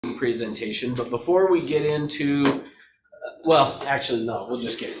presentation, but before we get into, well, actually, no, we'll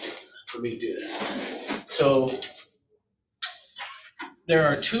just get into it. Let me do that. So there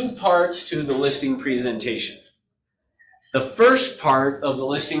are two parts to the listing presentation. The first part of the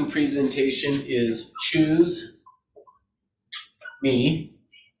listing presentation is choose me.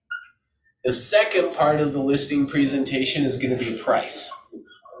 The second part of the listing presentation is going to be price.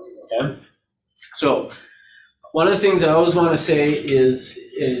 Okay? So one of the things I always want to say is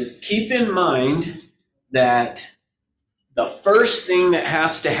keep in mind that the first thing that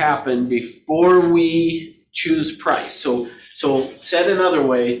has to happen before we choose price. So said another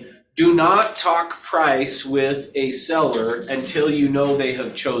way, do not talk price with a seller until you know they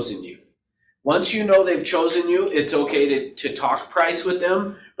have chosen you. Once you know they've chosen you, it's okay to talk price with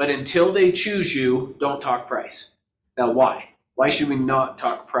them, but until they choose you, don't talk price. Now, why? Why should we not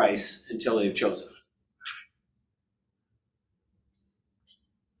talk price until they've chosen us?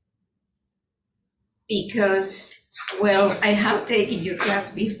 Because, well, I have taken your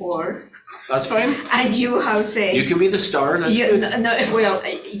class before. That's fine. And you have said. You can be the star, that's good. No, well,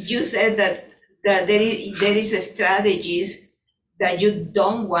 you said that there is a strategies that you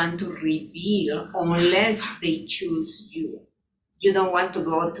don't want to reveal unless they choose you. You don't want to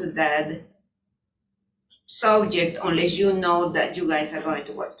go to that subject unless you know that you guys are going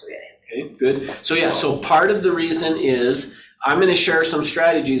to work together. Okay, good. So yeah, so part of the reason is I'm going to share some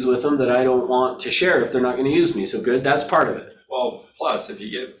strategies with them that I don't want to share if they're not going to use me. So good, that's part of it. Well, plus if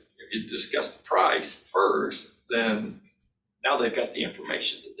you discuss the price first, then now they've got the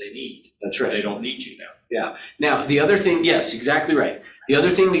information that they need. That's right. They don't need you now. Yeah. Now, the other thing, yes, exactly right. The other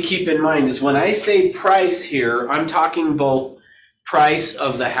thing to keep in mind is when I say price here, I'm talking both price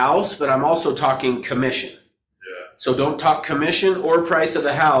of the house, but I'm also talking commission. Yeah. So don't talk commission or price of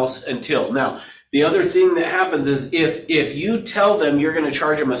the house until. Now, the other thing that happens is if you tell them you're going to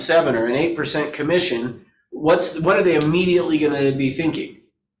charge them a 7 or an 8% commission, what are they immediately going to be thinking?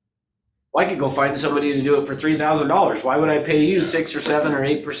 Well, I could go find somebody to do it for $3,000. Why would I pay you 6 or 7 or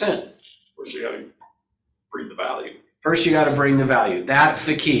 8%? First, you got to bring the value. First, you got to bring the value. That's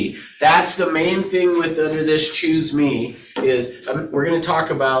the key. That's the main thing with under this choose me is we're going to talk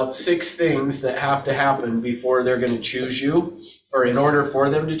about 6 things that have to happen before they're going to choose you or in order for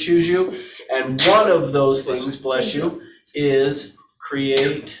them to choose you. And one of those things, bless you, is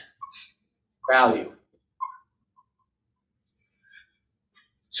create value.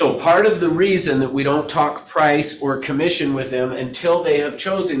 So part of the reason that we don't talk price or commission with them until they have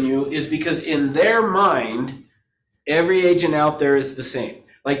chosen you is because in their mind, every agent out there is the same.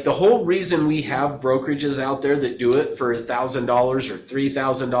 Like the whole reason we have brokerages out there that do it for $1,000 or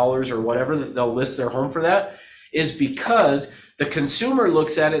 $3,000 or whatever, that they'll list their home for that, is because the consumer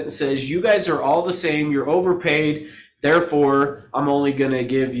looks at it and says, you guys are all the same, you're overpaid, therefore I'm only gonna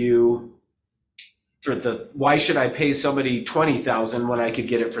give you why should I pay somebody $20,000 when I could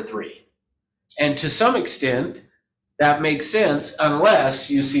get it for $3,000? And to some extent, that makes sense unless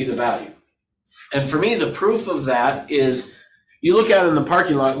you see the value. And for me, the proof of that is you look out in the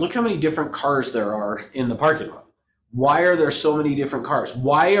parking lot, look how many different cars there are in the parking lot. Why are there so many different cars?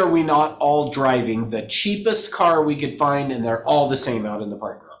 Why are we not all driving the cheapest car we could find and they're all the same out in the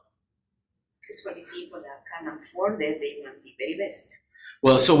parking lot? Because for the people that can afford it, they want the very best.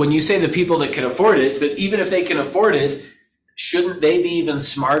 Well, so when you say the people that can afford it, but even if they can afford it, shouldn't they be even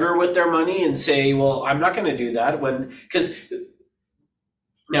smarter with their money and say, well, I'm not going to do that because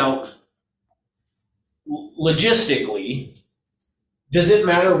now logistically, does it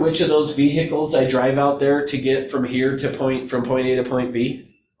matter which of those vehicles I drive out there to get from here to from point A to point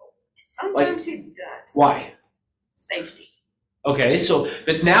B? Sometimes it does. Why? Safety. Okay, so,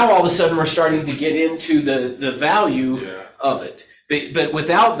 but now all of a sudden we're starting to get into the value of it. But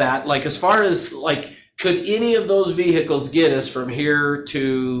without that, like as far as like, could any of those vehicles get us from here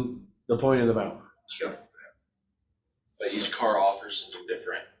to the point of the mountain? Sure. But each car offers something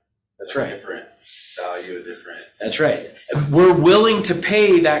different. That's right. Different value, different. That's right. And we're willing to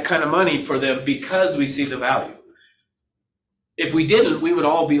pay that kind of money for them because we see the value. If we didn't, we would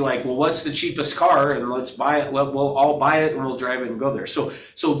all be like, well, what's the cheapest car? And let's buy it. We'll all buy it and we'll drive it and go there. So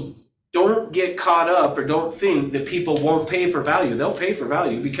don't get caught up or don't think that people won't pay for value. They'll pay for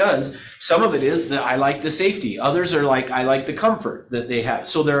value because some of it is that I like the safety. Others are like, I like the comfort that they have.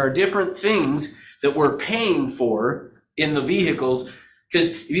 So there are different things that we're paying for in the vehicles. Because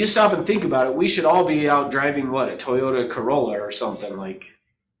if you stop and think about it, we should all be out driving a Toyota Corolla or something like.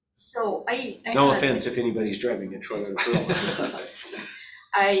 So no offense if anybody's driving a Toyota Corolla.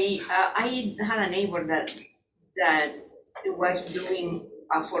 I had a neighbor that was doing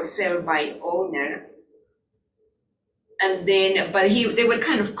a for sale by owner, And then, but they were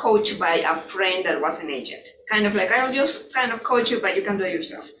kind of coached by a friend that was an agent. Kind of like, I'll just kind of coach you, but you can do it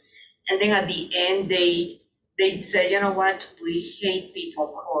yourself. And then at the end, they said, you know what, we hate people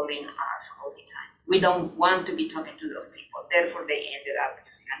calling us all the time. We don't want to be talking to those people. Therefore, they ended up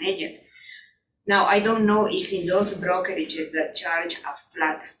using an agent. Now, I don't know if in those brokerages that charge a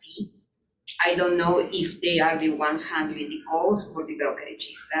flat fee, I don't know if they are the ones handling the calls or the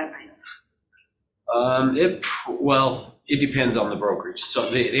brokerages. That I don't know. Well, it depends on the brokerage. So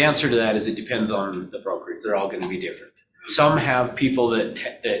the answer to that is it depends on the brokerage. They're all going to be different. Some have people that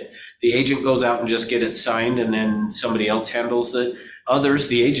the agent goes out and just get it signed and then somebody else handles it. Others,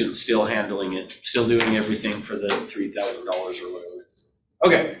 the agent's still handling it, still doing everything for the $3,000 or whatever.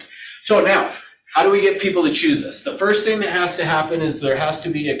 Okay, so now, how do we get people to choose us? The first thing that has to happen is there has to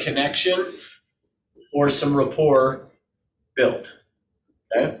be a connection or some rapport built,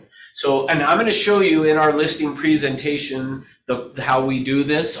 okay? So, and I'm gonna show you in our listing presentation how we do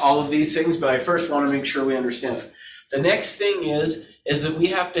this, all of these things, but I first wanna make sure we understand it. The next thing is that we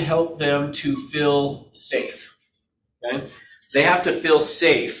have to help them to feel safe, okay? They have to feel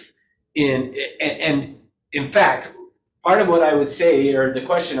safe and in fact, part of what I would say, or the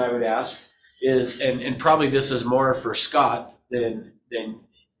question I would ask is, and probably this is more for Scott than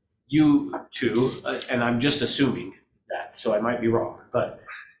you two, and I'm just assuming that, so I might be wrong, but.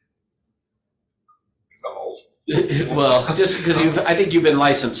 Because I'm old. Well, just because I think you've been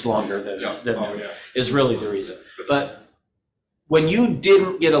licensed longer than Yeah. is really the reason. But when you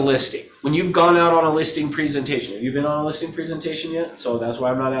didn't get a listing, when you've gone out on a listing presentation, have you been on a listing presentation yet? So that's why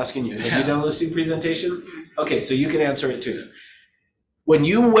I'm not asking you. Have you done a listing presentation? Okay, so you can answer it too. When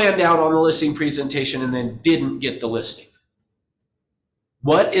you went out on a listing presentation and then didn't get the listing,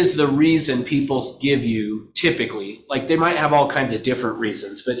 what is the reason people give you typically? Like they might have all kinds of different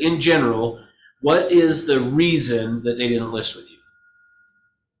reasons, but in general, what is the reason that they didn't list with you?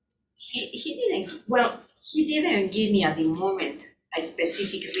 He didn't give me at the moment a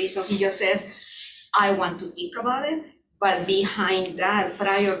specific reason. He just says, I want to think about it. But behind that,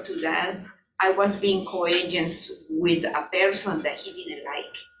 prior to that, I was being co-agents with a person that he didn't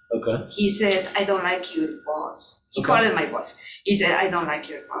like. Okay. He says, I don't like your boss. He Okay. called it my boss. He said, I don't like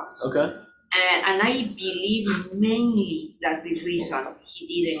your boss. Okay. And I believe mainly that's the reason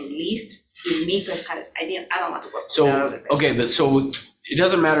he didn't list with me, because I don't want to work with that other person. Okay, but so it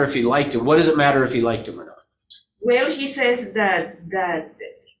doesn't matter if he liked him. What does it matter if he liked him or not? Well, he says that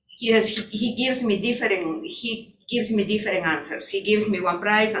he gives me different answers. He gives me one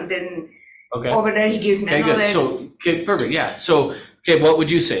price and then Okay. over there he gives me Okay, another. good. So, okay, perfect. Yeah. So, okay, what would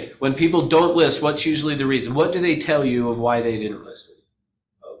you say when people don't list? What's usually the reason? What do they tell you of why they didn't list?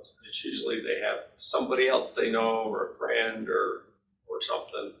 It's usually they have somebody else they know or a friend or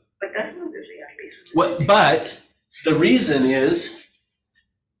something. But that's not the real reason. What? But the reason is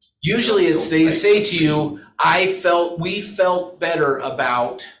usually it's they say to you, we felt better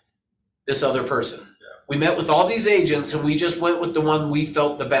about this other person. We met with all these agents and we just went with the one we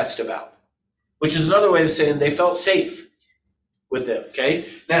felt the best about, which is another way of saying they felt safe with them, okay?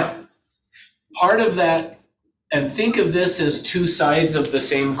 Now, part of that, and think of this as two sides of the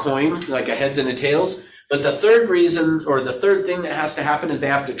same coin, like a heads and a tails, but the third reason, or the third thing that has to happen is they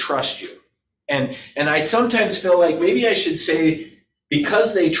have to trust you. And I sometimes feel like maybe I should say,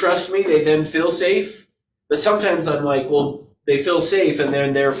 because they trust me, they then feel safe, but sometimes I'm like, well, they feel safe and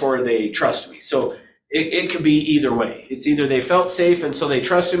then therefore they trust me. So it could be either way. It's either they felt safe and so they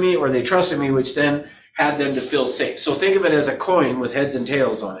trusted me, or they trusted me, which then had them to feel safe. So think of it as a coin with heads and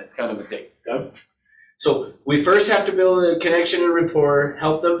tails on it, kind of a thing. Okay? So we first have to build a connection and rapport,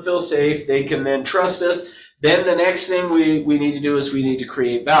 help them feel safe. They can then trust us. Then the next thing we need to do is we need to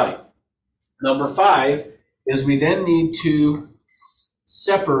create value. Number 5 is we then need to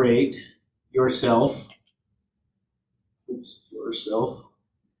separate yourself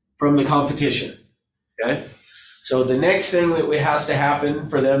from the competition. Okay? So the next thing that has to happen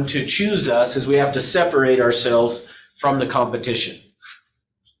for them to choose us is we have to separate ourselves from the competition.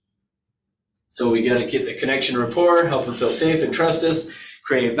 So we got to get the connection rapport, help them feel safe and trust us,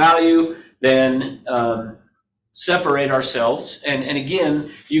 create value, then separate ourselves. And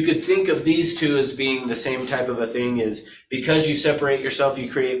again, you could think of these two as being the same type of a thing, is because you separate yourself,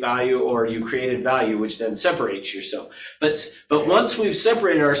 you create value, or you created value, which then separates yourself. But once we've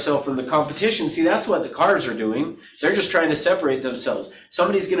separated ourselves from the competition, see, that's what the cars are doing. They're just trying to separate themselves.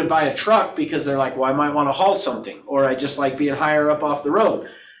 Somebody's going to buy a truck because they're like, well, I might want to haul something, or I just like being higher up off the road.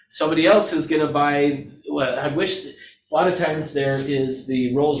 Somebody else is going to buy, well, I wish, a lot of times there is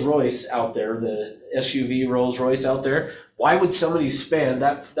the Rolls Royce out there, the SUV Rolls Royce out there. Why would somebody spend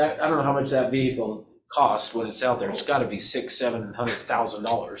that I don't know how much that vehicle cost when it's out there. It's gotta be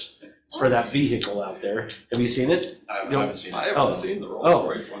 $600,000-700,000 for that vehicle out there. Have you seen it? I No. haven't seen I it. haven't Oh. seen the Oh. Rolls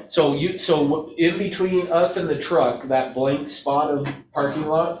Royce one. So in between us and the truck, that blank spot of parking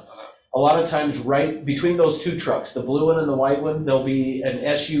lot, a lot of times right between those two trucks, the blue one and the white one, there'll be an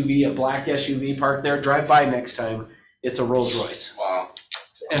SUV, a black SUV parked there. Drive by next time, it's a Rolls Royce. Wow,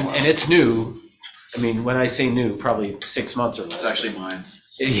 And it's new. I mean, when I say new, probably 6 months or less. it's actually mine.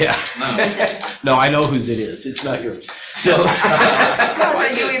 Yeah. No. No, I know whose it is. It's not yours. So. So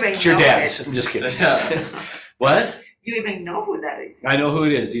you even It's your know dad's. it. I'm just kidding. Yeah. What? You even know who that is. I know who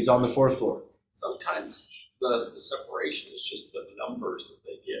it is. He's on the 4th floor. Sometimes the separation is just the numbers that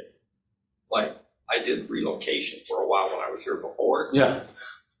they get. Like, I did relocation for a while when I was here before, Yeah.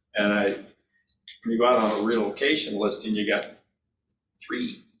 and when you go out on a relocation listing, you got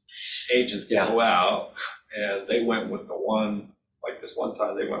 3 agents that Yeah. go out, and they went with the one, like this one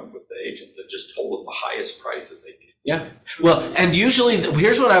time, they went with the agent that just told them the highest price that they could. Yeah. Well, and usually,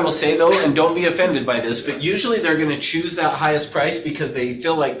 here's what I will say though, and don't be offended by this, but usually they're going to choose that highest price because they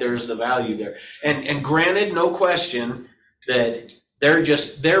feel like there's the value there. And granted, no question that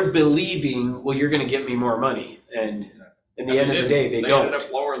they're believing, well, you're going to get me more money. And in the end of the day, they ended don't.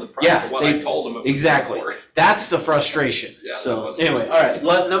 up lowering the price Yeah, of what I they- told them it was exactly. for. That's the frustration. Yeah, that So was anyway, all frustrating.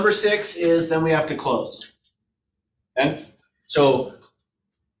 right. Number 6 is then we have to close. Okay? So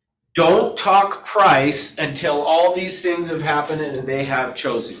don't talk price until all these things have happened and they have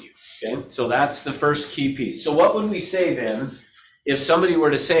chosen you. Okay? So that's the first key piece. So what would we say then if somebody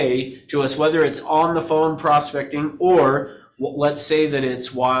were to say to us, whether it's on the phone prospecting or let's say that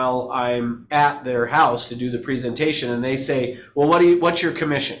it's while I'm at their house to do the presentation and they say, well, what's your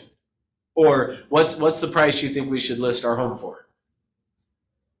commission? Or what's the price you think we should list our home for?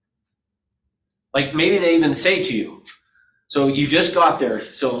 Like maybe they even say to you, so you just got there,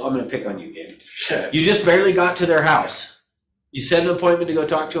 so I'm gonna pick on you, Gabe. Okay. You just barely got to their house. You set an appointment to go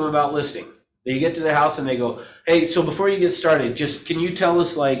talk to them about listing. Then you get to the house and they go, hey, so before you get started, just can you tell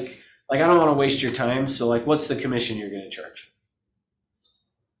us like I don't wanna waste your time, so like what's the commission you're gonna charge?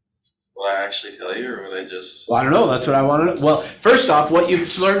 Will I actually tell you, or would I just? Well, I don't know, that's what I wanna know. Well, first off, what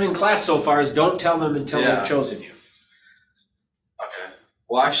you've learned in class so far is don't tell them until Yeah. they've chosen you. Okay.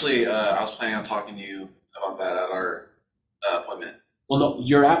 Well, actually, I was planning on talking to you about that at our appointment. Well, no,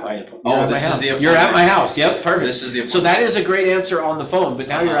 you're at my appointment. Oh, You're at my this is house. the You're at appointment. my house, yep, perfect. This is the So appointment. that is a great answer on the phone, but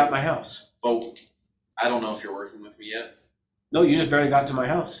now you're Uh-huh. at my house. But I don't know if you're working with me yet. No, you just barely got to my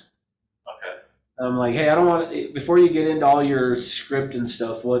house. Okay. I'm like, hey, I don't want to, before you get into all your script and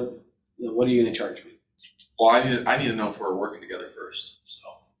stuff, what are you going to charge me? Well, I need to know if we're working together first. So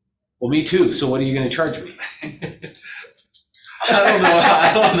Well, me too. So what are you going to charge me?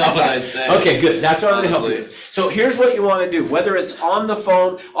 I don't know what I'd say. Okay, good. That's what I'm going to help you. Honestly. So here's what you want to do. Whether it's on the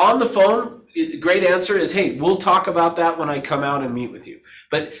phone, great answer is, hey, we'll talk about that when I come out and meet with you.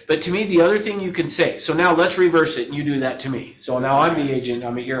 But to me, the other thing you can say, so now let's reverse it and you do that to me. So now I'm the agent,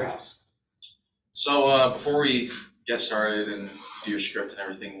 I'm at your house. So before we get started and do your script and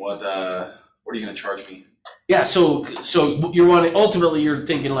everything, what are you going to charge me? Yeah, so you're wanting, ultimately you're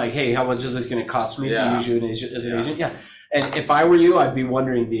thinking like, hey, how much is this going to cost me to Yeah. use you as an Yeah. agent? Yeah. And if I were you, I'd be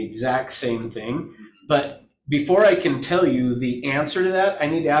wondering the exact same thing. But before I can tell you the answer to that, I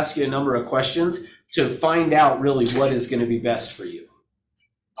need to ask you a number of questions to find out really what is going to be best for you.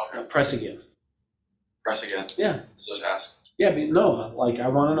 Okay. Press again. Press again. Yeah. So just ask. Yeah, but no, like I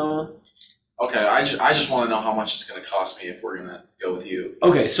want to know. Okay, I just want to know how much it's going to cost me if we're going to go with you.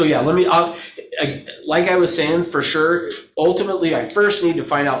 Okay, so yeah, like I was saying, for sure, ultimately, I first need to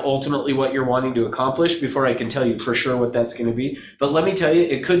find out ultimately what you're wanting to accomplish before I can tell you for sure what that's going to be. But let me tell you,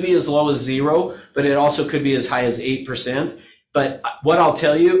 it could be as low as 0, but it also could be as high as 8%. But what I'll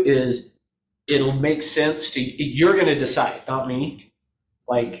tell you is it'll make sense you're going to decide, not me.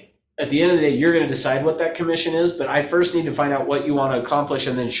 Like at the end of the day, you're going to decide what that commission is, but I first need to find out what you want to accomplish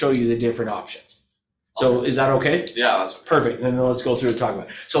and then show you the different options. So is that okay? Yeah, that's okay. Perfect. Then let's go through and talk about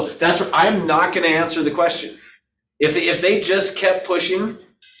it. So that's what I'm not going to answer the question. If they just kept pushing,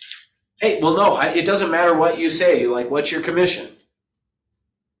 hey, well, no, it doesn't matter what you say. Like, what's your commission?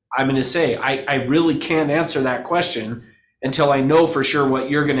 I'm going to say, I really can't answer that question until I know for sure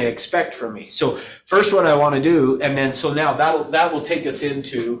what you're going to expect from me. So first what I want to do, and then so now that will take us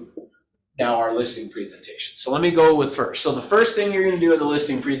into now our listing presentation. So let me go with first. So the first thing you're going to do in the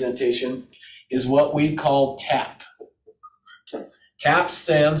listing presentation is what we call TAP. TAP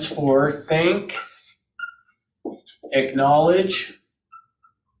stands for think, acknowledge,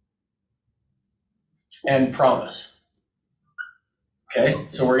 and promise. Okay,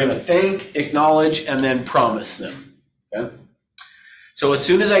 so we're going to think, acknowledge, and then promise them. Okay. So as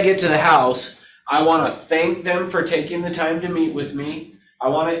soon as I get to the house, I want to thank them for taking the time to meet with me. I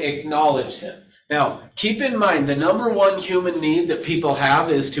want to acknowledge them. Now, keep in mind, the number one human need that people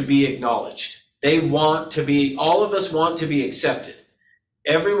have is to be acknowledged. They want to be, all of us want to be accepted.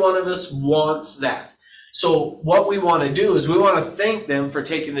 Every one of us wants that. So what we want to do is we want to thank them for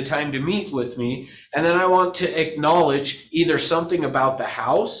taking the time to meet with me. And then I want to acknowledge either something about the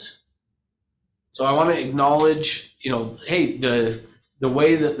house. So I want to acknowledge, hey, the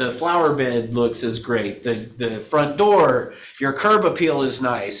way that the flower bed looks is great. The front door, your curb appeal is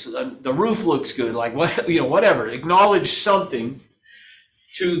nice. The roof looks good. Like whatever. Acknowledge something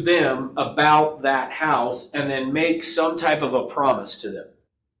to them about that house, and then make some type of a promise to them.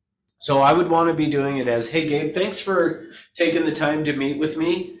 So I would want to be doing it as, hey, Gabe, thanks for taking the time to meet with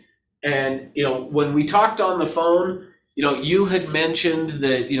me. And when we talked on the phone, you had mentioned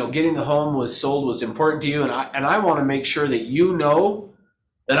that getting the home was sold was important to you, and I want to make sure that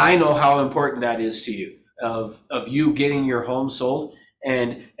that I know how important that is to you, of you getting your home sold.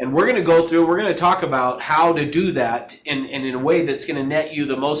 And we're going to talk about how to do that in a way that's going to net you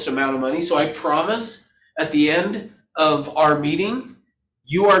the most amount of money. So I promise at the end of our meeting,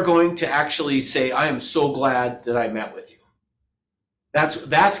 you are going to actually say, I am so glad that I met with you.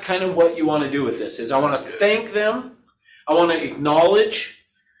 That's kind of what you want to do with this, is I want to thank them. I want to acknowledge.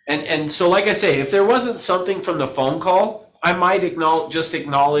 And so like I say, if there wasn't something from the phone call, I might just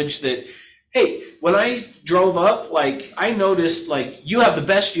acknowledge that, hey, when I drove up, I noticed, you have the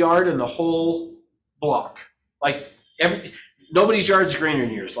best yard in the whole block. Nobody's yard's greener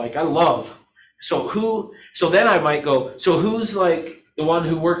than yours. I love. So then I might go, so who's the one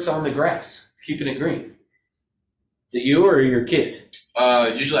who works on the grass, keeping it green? Is it you or your kid?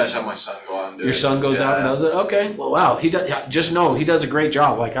 Usually I just have my son go out and do it. Your son goes out and does it? Okay. Well, wow. He does a great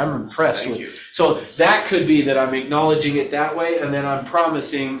job. I'm impressed Thank with you. So that could be that I'm acknowledging it that way, and then I'm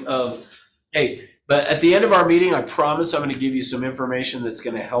promising hey, but at the end of our meeting, I promise I'm going to give you some information that's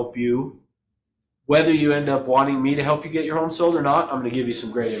going to help you. Whether you end up wanting me to help you get your home sold or not, I'm going to give you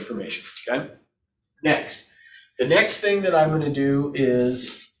some great information, okay? Next. The next thing that I'm going to do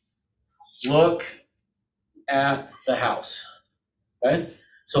is look at the house, okay?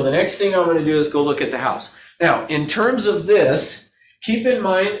 So the next thing I'm going to do is go look at the house. Now, in terms of this, keep in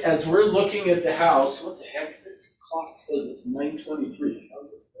mind as we're looking at the house, what the heck? This clock says it's 9:23.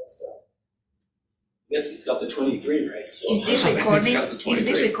 How's it messed up? I guess it's got the 23, right? So Is this recording? got the Is this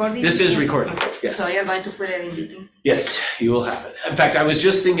 23. recording? this is recording, yes. So you're going to put it in between? Yes, you will have it. In fact, I was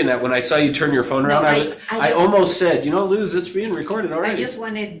just thinking that when I saw you turn your phone around, No, I almost said, Luz, it's being recorded I already. just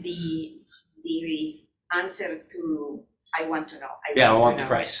wanted the answer to, I want to know. Yeah, I want the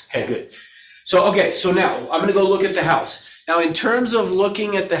price. Okay, good. So now I'm going to go look at the house. Now, in terms of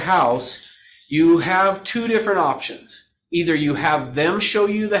looking at the house, you have two different options. Either you have them show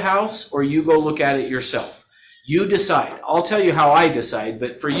you the house or you go look at it yourself. You decide. I'll tell you how I decide,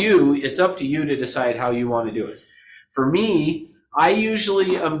 but for you, it's up to you to decide how you want to do it. For me, I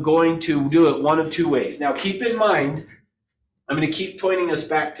usually am going to do it one of two ways. Now, keep in mind, I'm going to keep pointing us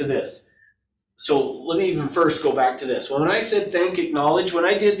back to this. So let me even first go back to this. When I said thank, acknowledge, when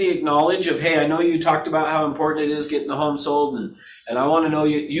I did the acknowledge of, hey, I know you talked about how important it is getting the home sold, and I want to know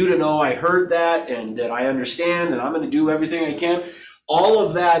you to know I heard that and that I understand, and I'm going to do everything I can. All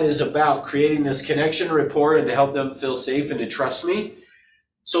of that is about creating this connection rapport and to help them feel safe and to trust me.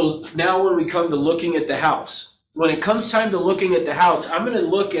 So now when we come to looking at the house, when it comes time to looking at the house, I'm going to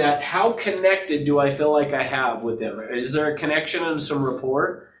look at how connected do I feel like I have with them. Is there a connection and some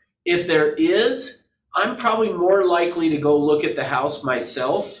rapport? If there is, I'm probably more likely to go look at the house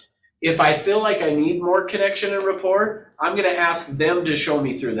myself. If I feel like I need more connection and rapport, I'm going to ask them to show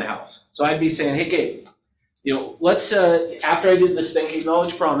me through the house. So I'd be saying, hey, Gabe, let's, after I did this thing,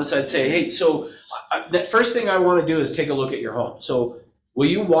 acknowledge promise, I'd say, hey, so the first thing I want to do is take a look at your home. So will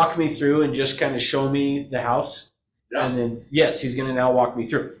you walk me through and just kind of show me the house? Yeah. And then, yes, he's going to now walk me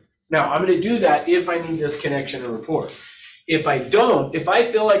through. Now, I'm going to do that if I need this connection and rapport. If I don't, if I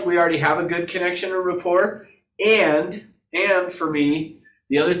feel like we already have a good connection and rapport, and for me,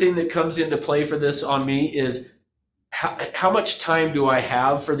 the other thing that comes into play for this on me is how much time do I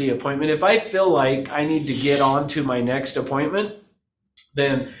have for the appointment? If I feel like I need to get on to my next appointment,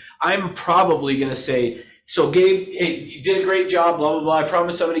 then I'm probably going to say, so Gabe, hey, you did a great job, blah, blah, blah. I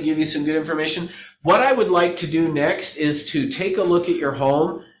promise I'm going to give you some good information. What I would like to do next is to take a look at your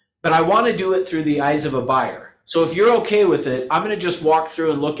home, but I want to do it through the eyes of a buyer. So if you're okay with it, I'm going to just walk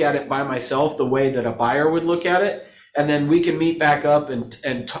through and look at it by myself the way that a buyer would look at it. And then we can meet back up and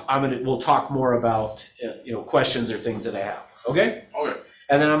we'll talk more about questions or things that I have. Okay? Okay.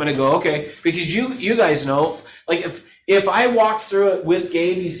 And then I'm going to go, okay, because you guys know, like if if I walk through it with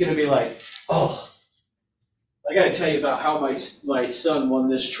Gabe, he's gonna be like, oh, I gotta tell you about how my son won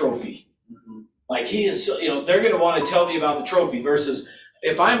this trophy. Like he is, they're gonna wanna tell me about the trophy versus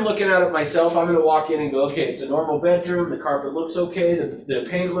if I'm looking at it myself, I'm gonna walk in and go, okay, it's a normal bedroom, the carpet looks okay, the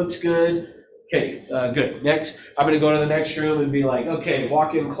paint looks good. Okay, good. Next, I'm gonna go to the next room and be like, okay,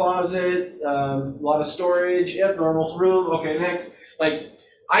 walk-in closet, a lot of storage, yep, normal room, okay, next. Like,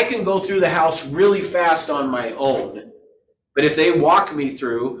 I can go through the house really fast on my own. But if they walk me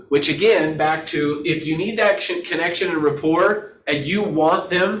through, which again, back to, if you need that connection and rapport and you want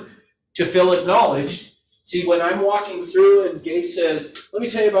them to feel acknowledged, see, when I'm walking through and Gabe says, let me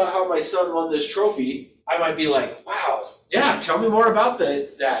tell you about how my son won this trophy, I might be like, wow, yeah, tell me more about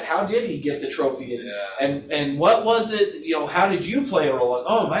that. How did he get the trophy? And what was it, how did you play a role?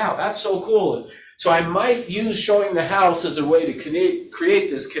 Oh, wow, that's so cool. And so I might use showing the house as a way to create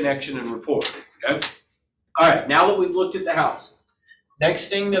this connection and rapport, okay? All right, now that we've looked at the house, next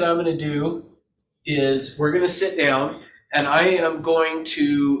thing that I'm gonna do is we're gonna sit down and I am going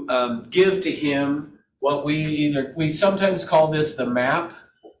to give to him what we sometimes call this the map,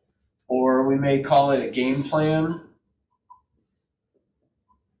 or we may call it a game plan,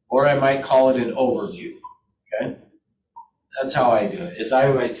 or I might call it an overview, okay? That's how I do it, is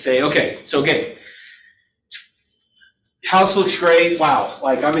I might say, okay, so Gabe, house looks great, wow,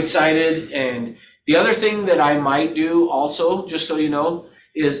 like I'm excited. And the other thing that I might do also, just so you know,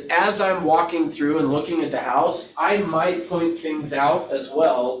 is as I'm walking through and looking at the house, I might point things out as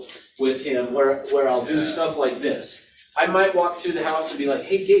well with him where I'll do stuff like this. I might walk through the house and be like,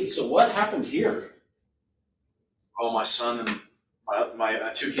 hey Gabe, so what happened here? Oh, my son and my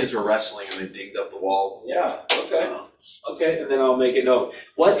two kids were wrestling and they digged up the wall. Yeah, okay. So, Okay, and then I'll make a note.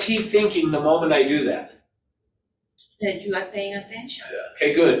 What's he thinking the moment I do that? That you are paying attention.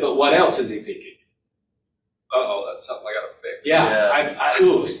 Okay, good, but what else is he thinking? Uh-oh, that's something I gotta fix. Yeah,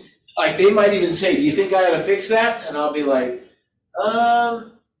 ooh, like they might even say, do you think I ought to fix that? And I'll be like,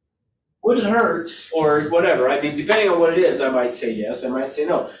 wouldn't hurt, or whatever. I mean, depending on what it is, I might say yes, I might say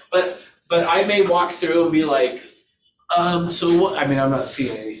no. But I may walk through and be like, so what, I mean, I'm not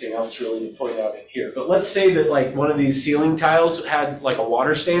seeing anything else really to point out in here, but let's say that like one of these ceiling tiles had like a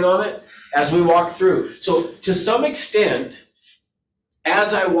water stain on it as we walk through. So to some extent,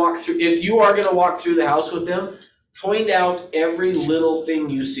 as I walk through, if you are gonna walk through the house with them, point out every little thing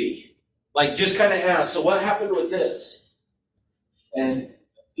you see. Like just kind of ask, so what happened with this? And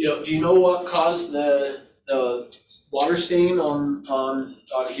do you know what caused the water stain on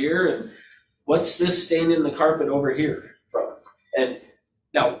here? And what's this stain in the carpet over here from? And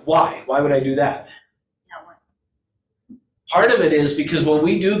now why? Why would I do that? Part of it is because when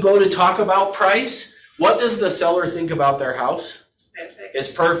we do go to talk about price, what does the seller think about their house? It's perfect. It's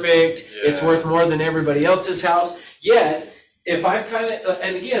perfect, it's Yeah. worth more than everybody else's house. Yet, if I've kind of,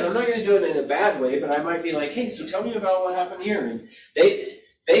 and again, I'm not gonna do it in a bad way, but I might be like, hey, so tell me about what happened here. And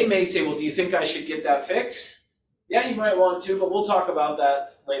they may say, well, do you think I should get that fixed? Yeah, you might want to, but we'll talk about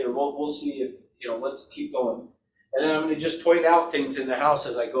that later. We'll see if, let's keep going. And then I'm gonna just point out things in the house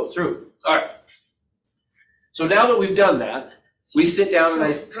as I go through. All right. So now that we've done that, we sit down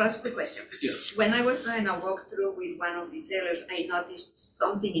and So, Ross, quick question. Yeah. When I was doing a walkthrough with one of the sellers, I noticed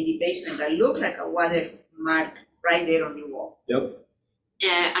something in the basement that looked like a watermark right there on the wall. Yep.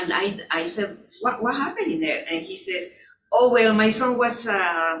 And I said, what happened in there? And he says, oh, well, my son was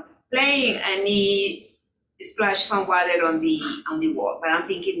playing and he splashed some water on the wall. But I'm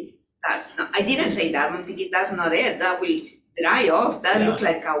thinking, I didn't say that. I'm thinking that's not it. That will dry off. That Yeah. looked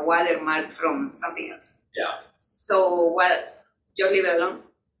like a watermark from something else. Yeah. So what? Just leave it alone.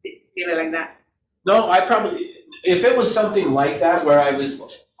 Leave it like that. No, I probably, if it was something like that where I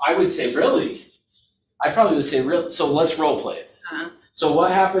would say, really? I probably would say, real. So let's role play it. Uh-huh. So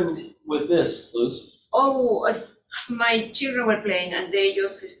what happened with this, Luz? Oh, my children were playing and they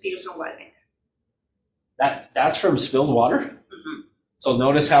just spilled some water in there. That's from spilled water? Mhm. So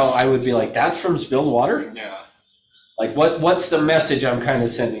notice how I would be like, that's from spilled water? yeah. Like what's the message I'm kind of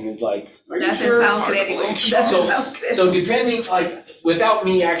sending? It's like, are you Doesn't sure? sound It's hard to credible. believe. Doesn't sound credible. So depending, like, without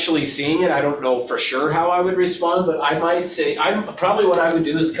me actually seeing it, I don't know for sure how I would respond, but I might say, probably what I would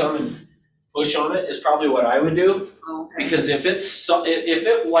do is come and push on it is probably what I would do. Okay. Because if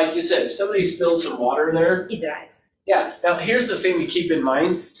it, like you said, if somebody spilled some water there, It dries. yeah. Now, here's the thing to keep in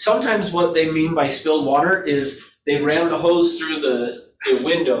mind. Sometimes what they mean by spilled water is they ran the hose through the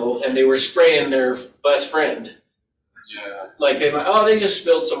window and they were spraying their best friend. Yeah. Like they just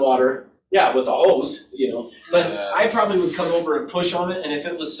spilled some water. Yeah, with a hose, But Yeah. I probably would come over and push on it, and if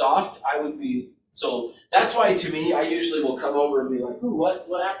it was soft, I would be. So that's why, to me, I usually will come over and be like, "Ooh,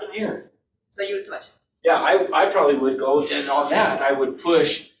 what happened here?" So you touch. Yeah, I probably would go, and on that, I would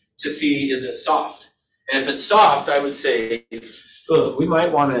push to see, is it soft? And if it's soft, I would say, look, we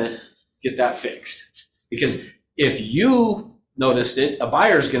might want to get that fixed. Because if you noticed it, a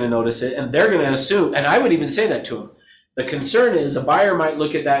buyer's going to notice it, and they're going to assume, and I would even say that to them. The concern is a buyer might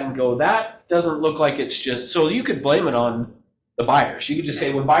look at that and go, that doesn't look like it's just, so you could blame it on the buyers. You could just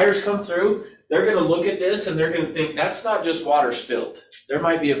say, when buyers come through, they're going to look at this and they're going to think, that's not just water spilled. There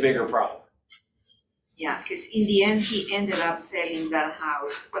might be a bigger problem. Yeah, because in the end, he ended up selling that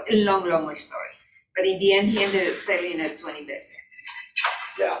house, but a long story. But in the end, he ended up selling it to an investor.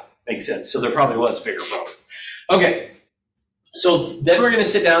 Yeah, makes sense. So there probably was bigger problems. Okay, so then we're going to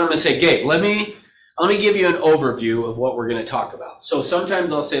sit down and I'm going to say, Gabe, let me give you an overview of what we're going to talk about. So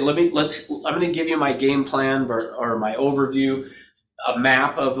sometimes I'll say, I'm going to give you my game plan or my overview, a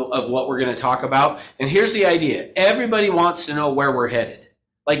map of what we're going to talk about. And here's the idea. Everybody wants to know where we're headed.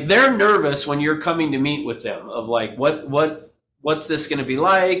 Like they're nervous when you're coming to meet with them of like, what's this going to be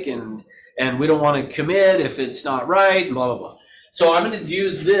like? And we don't want to commit if it's not right and blah, blah, blah. So I'm going to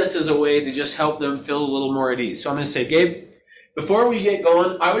use this as a way to just help them feel a little more at ease. So I'm going to say, Gabe, before we get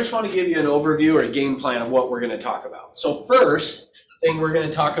going, I just want to give you an overview or a game plan of what we're going to talk about. So first thing we're going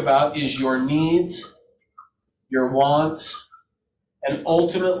to talk about is your needs, your wants, and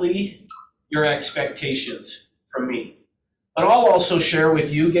ultimately your expectations from me. But I'll also share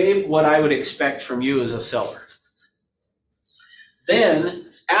with you, Gabe, what I would expect from you as a seller. Then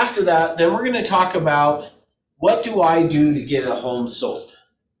after that, then we're going to talk about what do I do to get a home sold.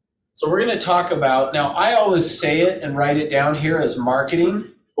 So we're going to talk about, now I always say it and write it down here as marketing,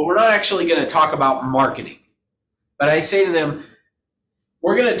 but we're not actually going to talk about marketing. But I say to them,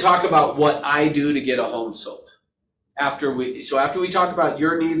 we're going to talk about what I do to get a home sold. After we talk about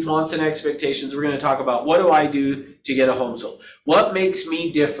your needs, wants, and expectations, we're going to talk about what do I do to get a home sold? What makes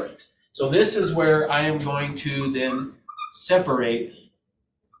me different? So this is where I am going to then separate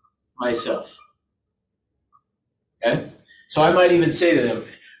myself. Okay? So I might even say to them,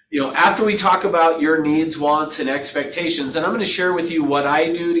 after we talk about your needs, wants, and expectations, then I'm going to share with you what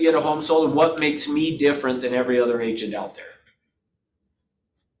I do to get a home sold and what makes me different than every other agent out there.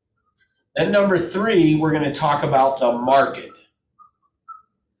 Then number 3, we're going to talk about the market.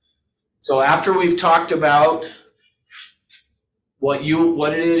 So after we've talked about what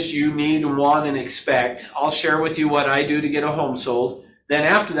it is you need, want, and expect, I'll share with you what I do to get a home sold. Then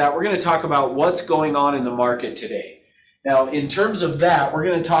after that, we're going to talk about what's going on in the market today. Now, in terms of that, we're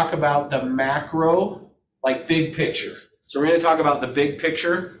going to talk about the macro, like big picture. So we're going to talk about the big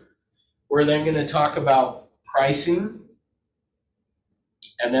picture. We're then going to talk about pricing.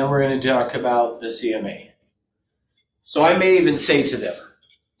 And then we're going to talk about the CMA. So I may even say to them,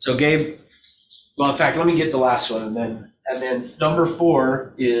 so Gabe, well, in fact, let me get the last one. And then number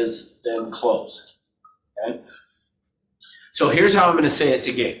 4 is then close. Okay? So here's how I'm going to say it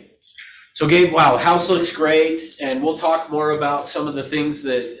to Gabe. So Gabe, wow, house looks great. And we'll talk more about some of the things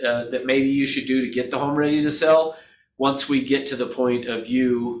that maybe you should do to get the home ready to sell once we get to the point of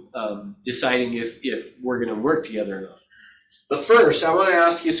you deciding if we're going to work together or not. But first, I want to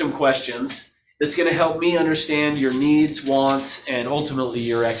ask you some questions that's going to help me understand your needs, wants, and ultimately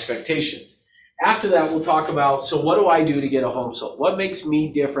your expectations. After that, we'll talk about, so what do I do to get a home sold? What makes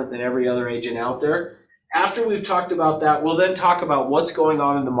me different than every other agent out there? After we've talked about that, we'll then talk about what's going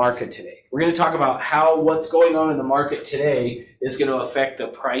on in the market today. We're going to talk about how what's going on in the market today is going to affect the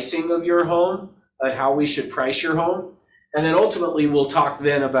pricing of your home, how we should price your home. And then ultimately, we'll talk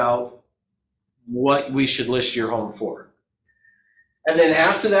then about what we should list your home for. And then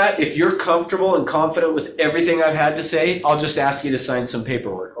after that, if you're comfortable and confident with everything I've had to say, I'll just ask you to sign some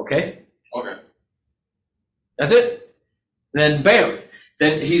paperwork, okay? Okay. That's it. Then bam.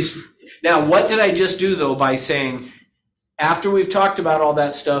 Now what did I just do though by saying, after we've talked about all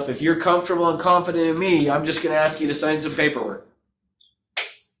that stuff, if you're comfortable and confident in me, I'm just going to ask you to sign some paperwork.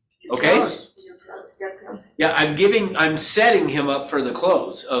 Okay? You're close. Yeah, I'm setting him up for the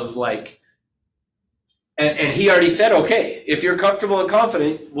close of like, and he already said, okay, if you're comfortable and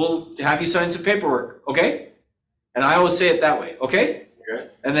confident, we'll have you sign some paperwork, okay? And I always say it that way, okay? Okay.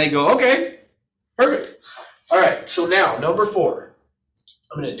 And they go, okay, perfect. All right, so now, number 4.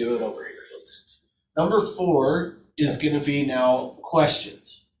 I'm going to do it over here. Number 4 is going to be now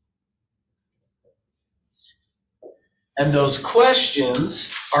questions. And those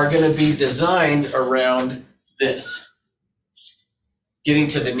questions are going to be designed around this, getting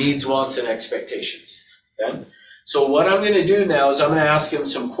to the needs, wants, and expectations. Okay? So what I'm going to do now is I'm going to ask him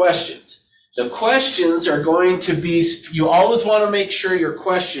some questions. The questions are going to be, you always want to make sure your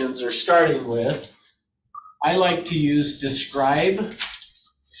questions are starting with, I like to use describe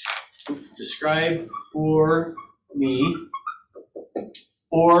describe for me,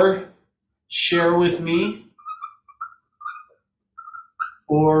 or share with me,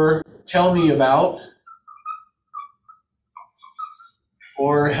 or tell me about,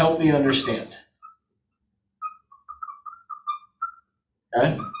 or help me understand.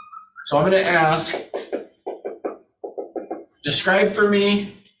 Okay? So I'm going to ask, describe for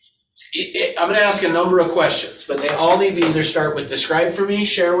me. I'm going to ask a number of questions, but they all need to either start with describe for me,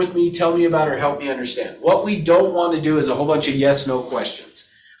 share with me, tell me about, or help me understand. What we don't want to do is a whole bunch of yes, no questions.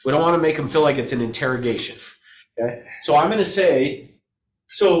 We don't want to make them feel like it's an interrogation. Okay? So I'm going to say,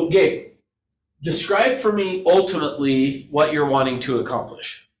 so Gabe, describe for me ultimately what you're wanting to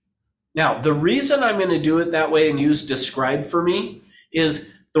accomplish. Now, the reason I'm going to do it that way and use describe for me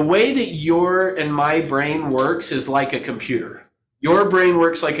is the way that your and my brain works is like a computer. Your brain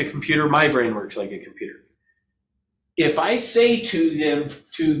works like a computer, my brain works like a computer. If I say to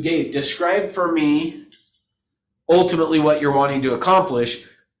Gabe, describe for me ultimately what you're wanting to accomplish,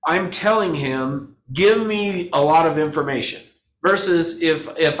 I'm telling him, give me a lot of information. Versus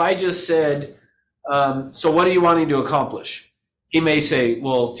if I just said, so what are you wanting to accomplish? He may say,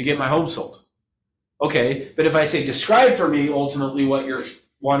 well, to get my home sold. Okay, but if I say, describe for me ultimately what you're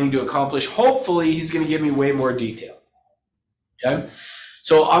wanting to accomplish, hopefully he's going to give me way more detail. Okay,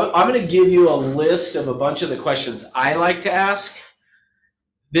 so I'm going to give you a list of a bunch of the questions I like to ask.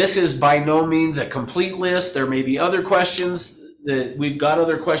 This is by no means a complete list. There may be other questions that we've got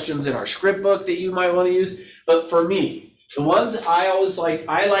other questions in our script book that you might want to use. But for me, the ones I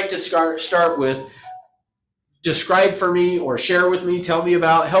like to start with, describe for me or share with me, tell me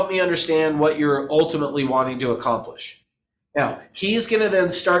about, help me understand what you're ultimately wanting to accomplish. Now, he's going to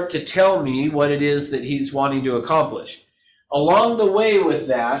then start to tell me what it is that he's wanting to accomplish. Along the way with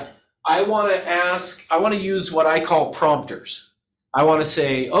that, I want to use what I call prompters. I want to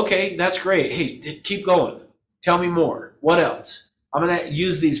say, okay, that's great. Hey, keep going. Tell me more. What else? I'm going to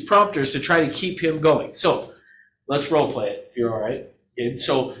use these prompters to try to keep him going. So let's role play it, if you're all right. Okay,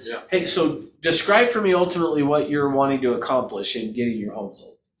 so, yeah. Hey, so describe for me ultimately what you're wanting to accomplish in getting your home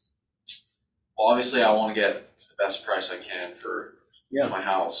sold. Well, obviously, I want to get the best price I can for my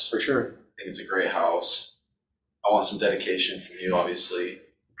house. For sure. I think it's a great house. I want some dedication from you, obviously.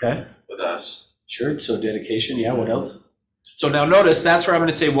 Okay. With us. Sure. So dedication. Yeah. What else? So now notice that's where I'm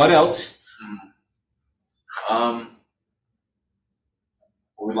going to say what else.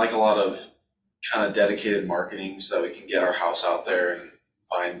 We'd like a lot of kind of dedicated marketing so that we can get our house out there and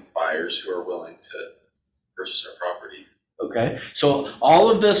find buyers who are willing to purchase our property. Okay. So all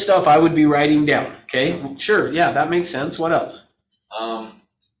of this stuff I would be writing down. Okay. Sure. Yeah, that makes sense. What else?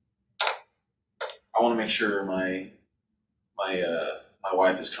 I want to make sure my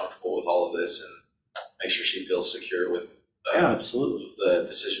wife is comfortable with all of this and make sure she feels secure with absolutely the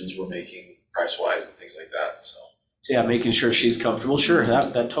decisions we're making price wise and things like that. So yeah, making sure she's comfortable. Sure,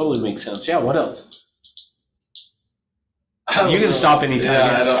 that totally makes sense. Yeah, what else? You can stop anytime.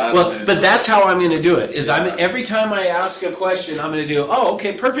 Yeah, but that's how I'm going to do it. Every time I ask a question, I'm going to do, oh,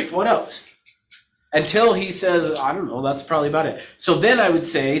 okay, perfect. What else? Until he says, I don't know, that's probably about it. So then I would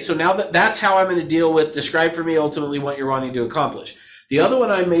say, so now that's how I'm going to deal with describe for me ultimately what you're wanting to accomplish. The other one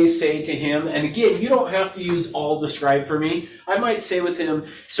I may say to him, and again, you don't have to use all describe for me. I might say with him,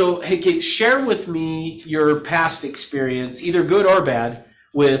 so hey, Kate, share with me your past experience, either good or bad,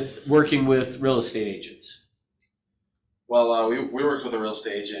 with working with real estate agents. Well, we worked with a real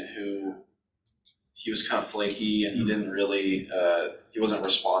estate agent who he was kind of flaky and he didn't really, he wasn't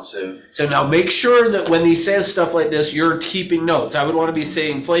responsive. So now make sure that when he says stuff like this, you're keeping notes. I would want to be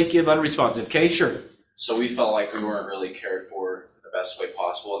saying flaky, unresponsive. Okay, sure. So we felt like we weren't really cared for the best way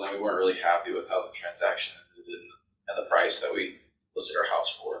possible, and then we weren't really happy with how the transaction ended and the price that we listed our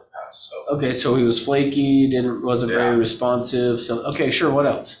house for in the past. So okay, so he was flaky, wasn't very responsive. So okay, sure. What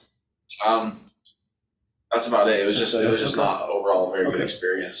else? That's about it. It was just not overall a very good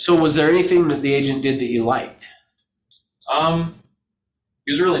experience. So was there anything that the agent did that you liked?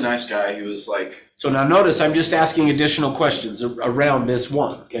 He was a really nice guy. He was like. So now notice I'm just asking additional questions around this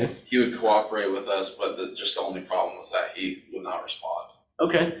one. Okay. He would cooperate with us, but just the only problem was that he would not respond.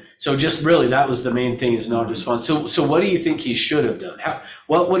 Okay. So just really that was the main thing is not respond. So what do you think he should have done?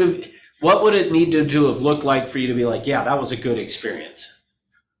 What would it need to have looked like for you to be like, yeah, that was a good experience?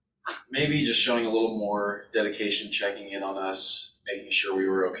 Maybe just showing a little more dedication, checking in on us, making sure we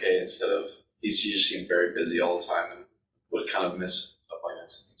were okay instead of he just seemed very busy all the time and would kind of miss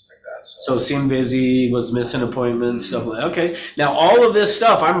appointments and things like that. So seemed busy, was missing appointments, stuff like that. Okay. Now all of this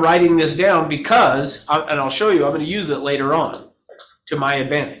stuff, I'm writing this down because, and I'll show you, I'm going to use it later on to my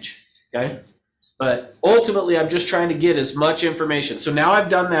advantage. Okay. But ultimately, I'm just trying to get as much information. So now I've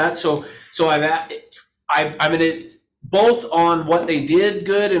done that. So I'm gonna both on what they did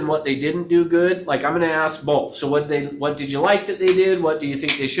good and what they didn't do good. Like I'm gonna ask both. So what did you like that they did? What do you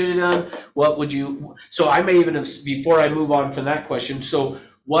think they should have done? What would you? So I may even have, before I move on from that question. So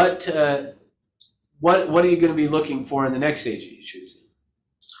what are you going to be looking for in the next agent you choose?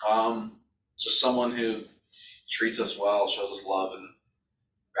 Just someone who treats us well, shows us love, and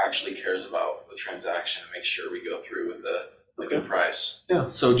actually cares about the transaction and make sure we go through with the good price.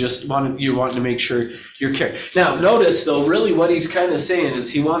 Yeah. So just you're wanting to make sure you're caring. Now notice though, really what he's kind of saying is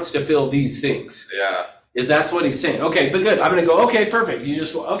he wants to fill these things. Yeah. That's what he's saying. Okay, but good. I'm going to go, okay, perfect.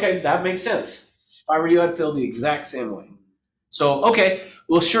 Okay, that makes sense. If I were you, I'd feel the exact same way. So, okay,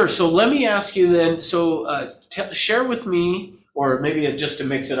 well, sure. So let me ask you then, so share with me, or maybe just to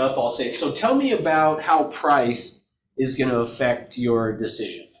mix it up, I'll say, so tell me about how price is going to affect your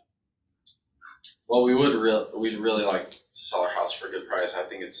decision. Well, we'd really like to sell our house for a good price. I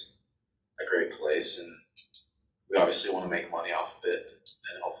think it's a great place, and we obviously want to make money off of it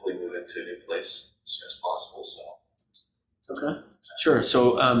and hopefully move into a new place as soon as possible. So. Okay. Sure.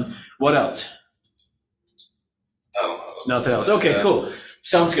 So what else? I don't know. Nothing else. Okay, cool.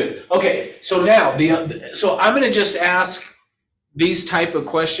 Sounds good. Okay, so now so I'm going to just ask these type of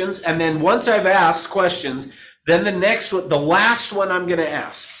questions, and then once I've asked questions, then the next one, the last one I'm going to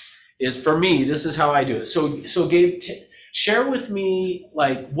ask is, for me, this is how I do it. So Gabe, share with me,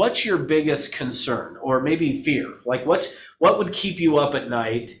 like, what's your biggest concern or maybe fear? Like, what would keep you up at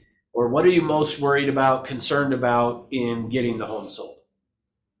night, or what are you most worried about, concerned about in getting the home sold?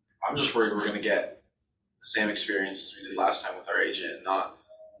 I'm just worried we're going to get the same experience as we did last time with our agent and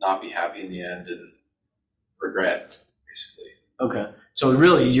not be happy in the end and regret, basically. Okay. So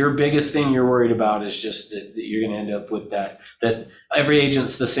really your biggest thing you're worried about is just that you're going to end up with that every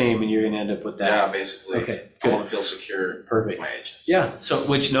agent's the same and you're going to end up with that. Yeah, basically. Okay, I good. want to feel secure Perfect. with my agents. Yeah. So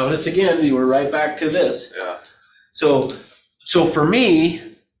which, notice again, you were right back to this. Yeah. So for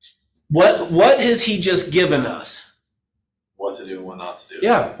me, what has he just given us? What to do and what not to do.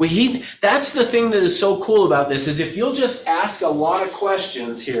 Yeah, that's the thing that is so cool about this, is if you'll just ask a lot of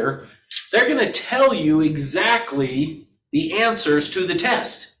questions here, they're going to tell you exactly the answers to the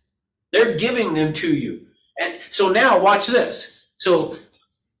test. They're giving them to you. And so now watch this. So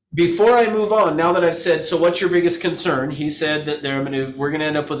before I move on, now that I've said, so what's your biggest concern? He said that we're going to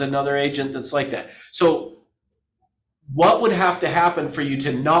end up with another agent that's like that. So what would have to happen for you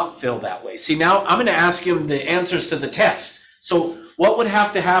to not feel that way? See, now I'm going to ask him the answers to the test. So what would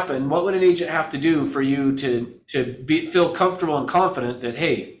have to happen? What would an agent have to do for you to feel comfortable and confident that,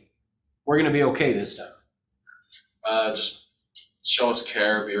 hey, we're going to be okay this time? Just show us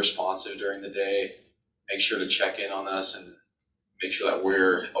care, be responsive during the day, make sure to check in on us, and make sure that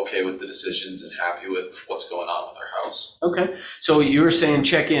we're okay with the decisions and happy with what's going on with our house. Okay. So you were saying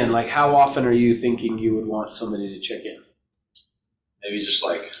check in. Like, how often are you thinking you would want somebody to check in? Maybe just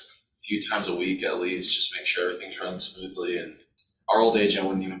like a few times a week at least, just make sure everything's running smoothly. And our old agent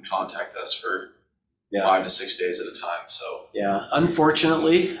wouldn't even contact us for 5 to 6 days at a time. So yeah,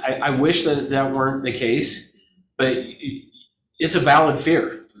 unfortunately, I wish that weren't the case, but it's a valid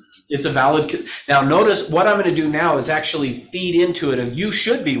fear. It's a valid. Now notice what I'm going to do now is actually feed into it of, you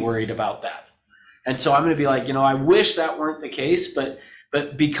should be worried about that. And so I'm going to be like, I wish that weren't the case, but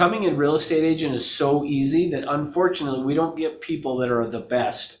becoming a real estate agent is so easy that unfortunately we don't get people that are the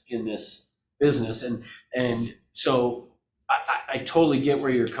best in this business. And so I totally get where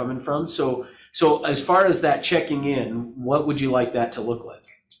you're coming from. So as far as that checking in, what would you like that to look like?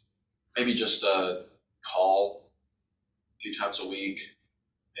 maybe just a call a few times a week,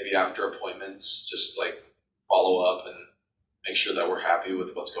 maybe after appointments, just like follow up and make sure that we're happy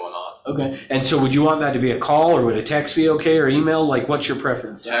with what's going on. Okay. And so would you want that to be a call, or would a text be okay, or email? Like, what's your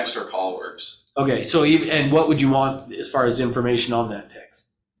preference? Text or call works. Okay. So and what would you want as far as information on that text?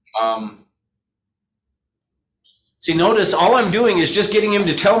 See, notice all I'm doing is just getting him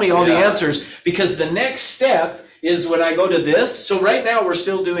to tell me all the answers, because the next step is when I go to this. So right now we're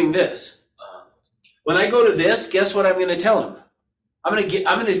still doing this. When I go to this, guess what I'm going to tell him? I'm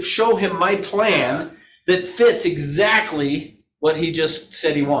going to show him my plan that fits exactly what he just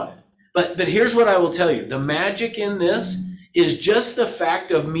said he wanted. But here's what I will tell you. The magic in this is just the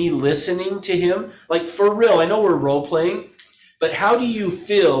fact of me listening to him. Like, for real, I know we're role playing, but how do you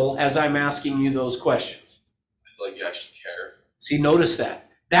feel as I'm asking you those questions? I feel like you actually care. See, notice that.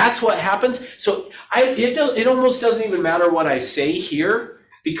 That's what happens. So it almost doesn't even matter what I say here,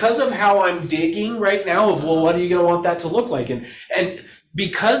 because of how I'm digging right now of, well, what are you going to want that to look like? And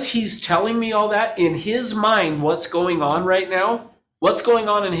because he's telling me all that, in his mind, what's going on right now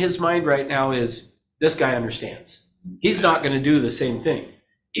in his mind right now is, this guy understands. He's not going to do the same thing.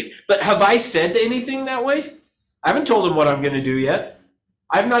 But have I said anything that way? I haven't told him what I'm going to do yet.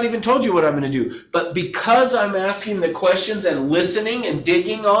 I've not even told you what I'm going to do. But because I'm asking the questions and listening and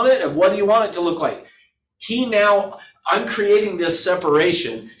digging on it of what do you want it to look like, I'm creating this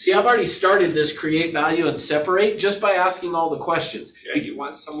separation. See, I've already started this create value and separate just by asking all the questions. Yeah, you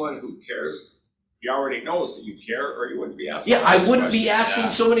want someone who cares. He already knows that you care, or you wouldn't be asking. Yeah, I those wouldn't be questions. asking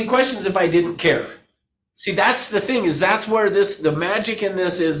so many questions if I didn't care. See, that's the thing, is that's where the magic in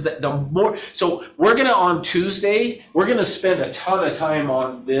this is that so we're gonna, on Tuesday, we're gonna spend a ton of time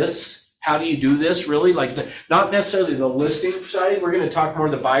on this. How do you do this really? Like not necessarily the listing side, we're gonna talk more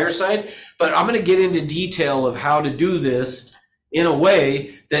the buyer side, but I'm gonna get into detail of how to do this in a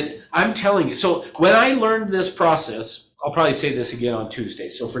way that I'm telling you. So when I learned this process, I'll probably say this again on Tuesday,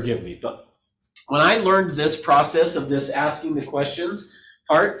 so forgive me, but when I learned this process of this asking the questions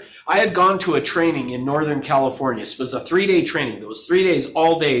part, I had gone to a training in Northern California. It was a 3-day training. It was 3 days,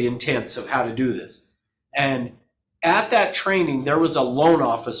 all day intense of how to do this. And at that training, there was a loan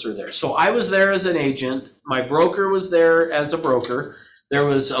officer there. So I was there as an agent. My broker was there as a broker. There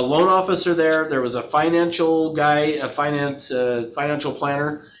was a loan officer there. There was a financial guy, a financial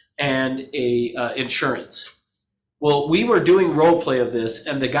planner, and a insurance. Well, we were doing role play of this,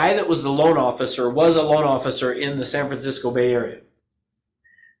 and the guy that was the loan officer was a loan officer in the San Francisco Bay Area.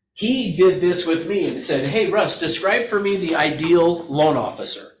 He did this with me and said, hey, Russ, describe for me the ideal loan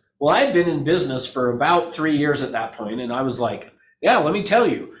officer. Well, I had been in business for about 3 years at that point, and I was like, yeah, let me tell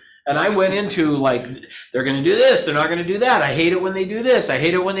you. And I went into like, they're going to do this, they're not going to do that. I hate it when they do this, I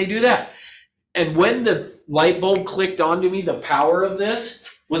hate it when they do that. And when the light bulb clicked onto me, the power of this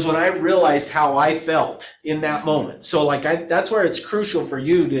was when I realized how I felt in that moment. So like that's where it's crucial for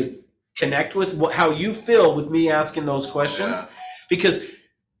you to connect with how you feel with me asking those questions. Yeah. Because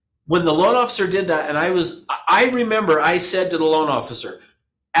when the loan officer did that, and I remember I said to the loan officer,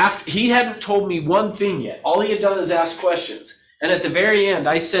 after he hadn't told me one thing yet, all he had done is ask questions. And at the very end,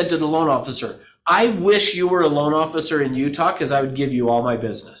 I said to the loan officer, I wish you were a loan officer in Utah because I would give you all my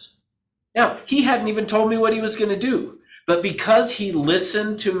business. Now, he hadn't even told me what he was going to do. But because he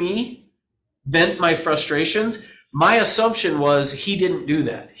listened to me vent my frustrations, my assumption was he didn't do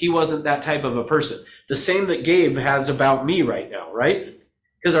that. He wasn't that type of a person. The same that Gabe has about me right now, right?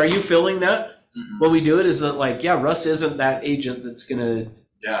 Because are you feeling that Mm-hmm. when we do it? Is that like, yeah, Russ isn't that agent that's going to...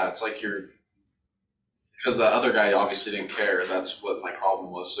 Yeah, it's like because the other guy obviously didn't care. That's what my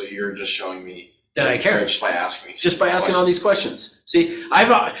problem was. So you're just showing me that I care. Just by asking me. Just by asking all these questions. See,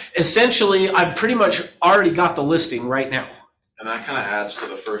 I've pretty much already got the listing right now. And that kind of adds to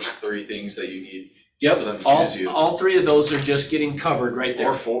the first 3 things that you need Yep. for them to choose you. All 3 of those are just getting covered right there.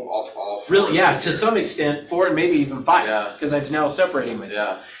 Or all 4. Really, yeah, to some extent, 4 and maybe even 5, Yeah. because I've now separating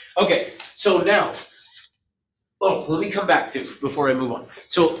myself. Yeah. Okay, so now, let me come back to before I move on.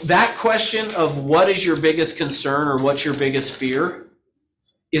 So that question of what is your biggest concern or what's your biggest fear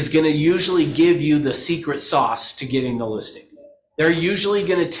is going to usually give you the secret sauce to getting the listing. They're usually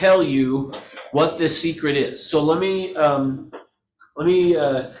going to tell you what this secret is. So let me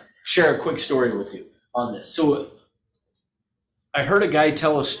share a quick story with you on this. So I heard a guy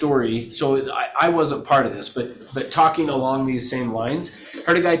tell a story. So I wasn't part of this, but talking along these same lines,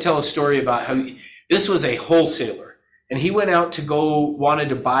 heard a guy tell a story about how this was a wholesaler, and he went out wanted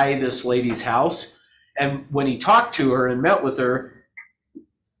to buy this lady's house. And when he talked to her and met with her,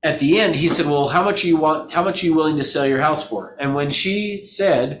 at the end, he said, well, how much are you willing to sell your house for? And when she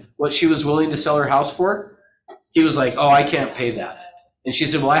said what she was willing to sell her house for, he was like, oh, I can't pay that. And she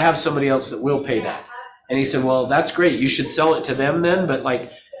said, well, I have somebody else that will pay that. And he said, well, that's great. You should sell it to them then.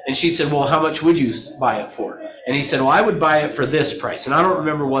 And she said, well, how much would you buy it for? And he said, well, I would buy it for this price. And I don't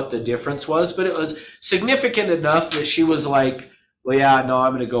remember what the difference was, but it was significant enough that she was like, well, yeah, no,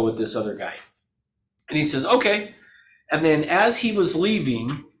 I'm going to go with this other guy. And he says, okay. And then as he was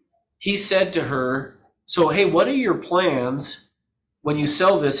leaving, he said to her, so, hey, what are your plans when you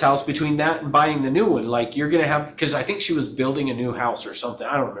sell this house between that and buying the new one? Like you're going to have, because I think she was building a new house or something.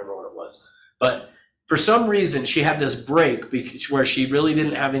 I don't remember what it was. But for some reason, she had this break where she really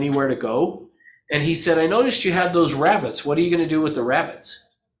didn't have anywhere to go. And he said, I noticed you had those rabbits. What are you going to do with the rabbits?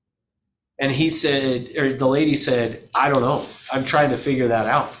 And he said, or the lady said, I don't know. I'm trying to figure that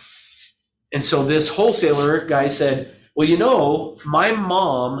out. And so this wholesaler guy said, well, my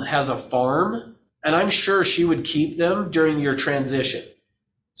mom has a farm and I'm sure she would keep them during your transition.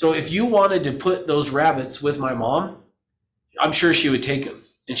 So if you wanted to put those rabbits with my mom, I'm sure she would take them.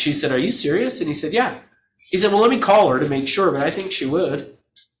 And she said, are you serious? And he said, yeah. He said, well, let me call her to make sure, but I think she would.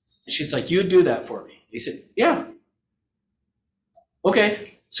 And she's like, you'd do that for me? He said, yeah.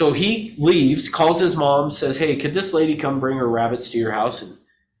 Okay. So he leaves, calls his mom, says, hey, could this lady come bring her rabbits to your house? And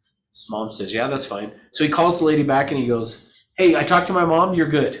his mom says, yeah, that's fine. So he calls the lady back and he goes, hey, I talked to my mom, you're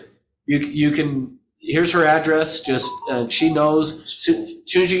good. You can, here's her address, just, she knows, as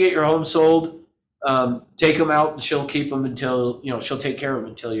soon as you get your home sold, take them out and she'll keep them until, she'll take care of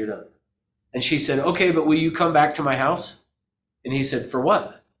them until you're done. And she said, okay, but will you come back to my house? And he said, for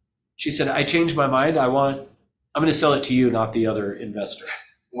what? She said, I changed my mind. I'm going to sell it to you, not the other investor.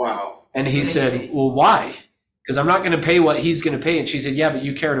 Wow. And he said, well, why? Because I'm not going to pay what he's going to pay. And she said, yeah, but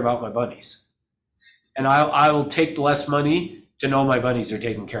you cared about my bunnies. And I will take less money to know my bunnies are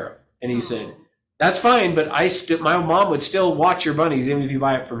taken care of. And he said, that's fine, but my mom would still watch your bunnies even if you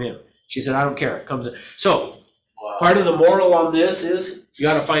buy it from him. She said, I don't care. It comes. So part of the moral on this is you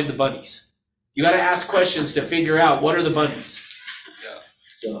got to find the bunnies. You got to ask questions to figure out what are the bunnies. Yeah.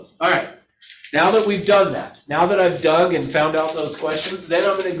 So, all right. Now that we've done that, now that I've dug and found out those questions, then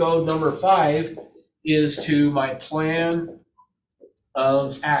I'm going to go number 5 is to my plan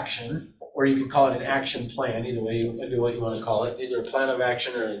of action, or you can call it an action plan, either way, do what you want to call it, either a plan of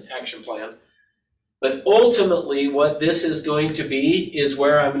action or an action plan. But ultimately, what this is going to be is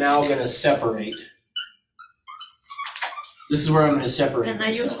where I'm now going to separate. This is where I'm going to separate Can I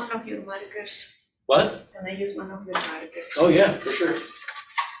use myself. one of your markers? What? Can I use one of your markers? Oh, yeah, for sure.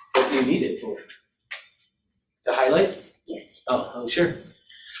 What do you need it for? To highlight? Yes. Oh, sure.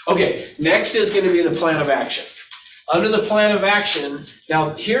 Okay, next is going to be the plan of action. Under the plan of action,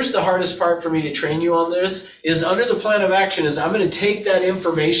 now here's the hardest part for me to train you on this, is under the plan of action is I'm going to take that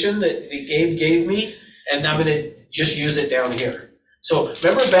information that Gabe gave me and I'm going to just use it down here. So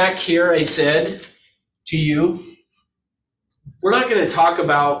remember back here I said to you, we're not going to talk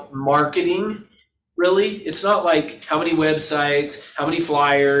about marketing. Really, it's not like how many websites, how many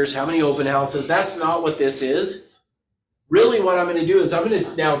flyers, how many open houses. That's not what this is. Really what I'm going to do is I'm going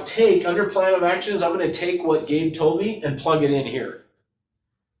to now take, under plan of actions, I'm going to take what Gabe told me and plug it in here.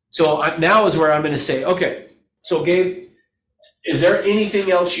 So now is where I'm going to say, okay, so Gabe, is there anything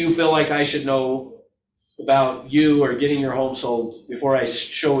else you feel like I should know about you or getting your home sold before I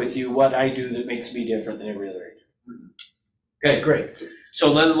show with you what I do that makes me different than every other agent? Okay, great.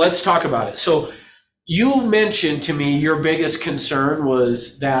 So then let's talk about it. So you mentioned to me your biggest concern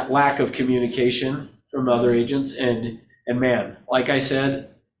was that lack of communication from other agents. And man, like I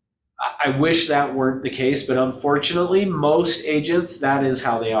said, I wish that weren't the case, but unfortunately, most agents, that is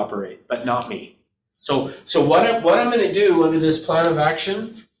how they operate, but not me. So what I'm going to do under this plan of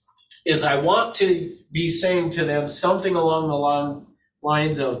action is I want to be saying to them something along the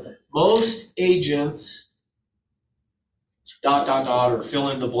lines of most agents, ... or fill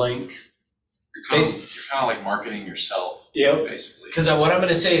in the blank. You're kind of like marketing yourself, Yep. basically. Because what I'm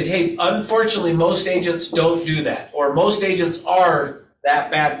going to say is, hey, unfortunately, most agents don't do that. Or most agents are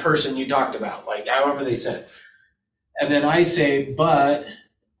that bad person you talked about, like however they said it. And then I say, but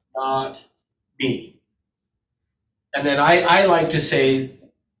not me. And then I like to say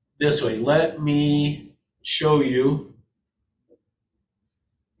this way, let me show you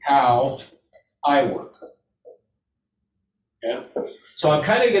how I work. Okay? So I'm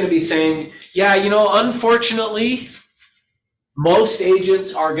kind of going to be saying, yeah, unfortunately, most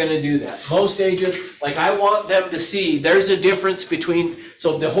agents are going to do that. Most agents, like I want them to see there's a difference between,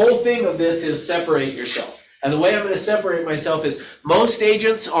 so the whole thing of this is separate yourself. And the way I'm going to separate myself is most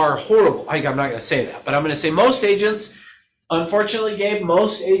agents are horrible. I'm not going to say that, but I'm going to say most agents, unfortunately, Gabe,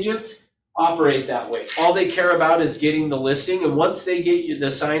 most agents operate that way. All they care about is getting the listing. And once they get you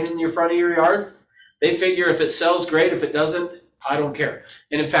the sign in your front of your yard, they figure if it sells, great. If it doesn't, I don't care.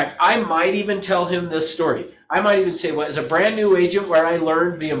 And in fact, I might even tell him this story. I might even say, well, as a brand new agent where I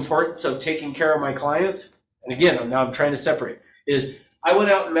learned the importance of taking care of my client, and again, now I'm trying to separate, is I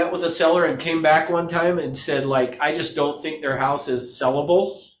went out and met with a seller and came back one time and said, like, I just don't think their house is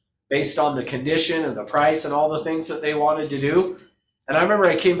sellable based on the condition and the price and all the things that they wanted to do. And I remember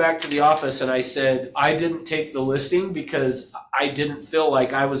I came back to the office and I said, I didn't take the listing because I didn't feel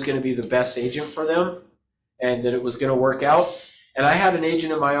like I was going to be the best agent for them and that it was going to work out. And I had an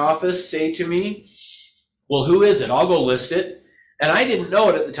agent in my office say to me, well, who is it? I'll go list it. And I didn't know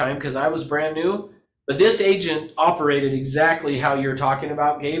it at the time because I was brand new. But this agent operated exactly how you're talking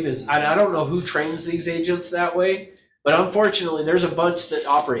about, Gabe. I don't know who trains these agents that way, but unfortunately, there's a bunch that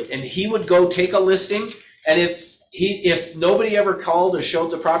operate. And he would go take a listing, and if nobody ever called or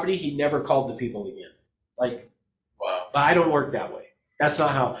showed the property, he never called the people again. Like, Wow. but I don't work that way. That's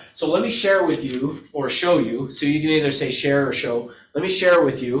not how. So let me share with you or show you. So you can either say share or show. Let me share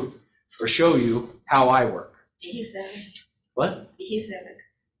with you or show you how I work. He said it. What? He said it.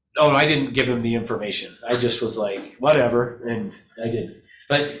 Oh, I didn't give him the information. I just was like, whatever, and I didn't.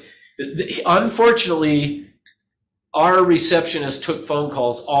 But unfortunately, our receptionist took phone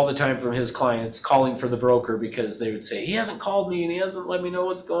calls all the time from his clients calling for the broker because they would say, he hasn't called me and he hasn't let me know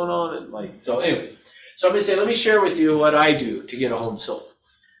what's going on. And like, so anyway, so I'm gonna say, let me share with you what I do to get a home sold.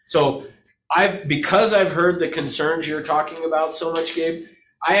 So because I've heard the concerns you're talking about so much, Gabe,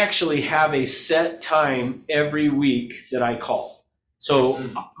 I actually have a set time every week that I call. So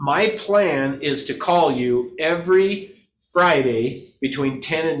my plan is to call you every Friday between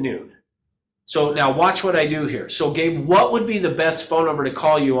 10 and noon. So now watch what I do here. So Gabe, what would be the best phone number to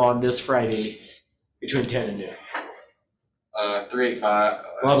call you on this Friday between 10 and noon? 385.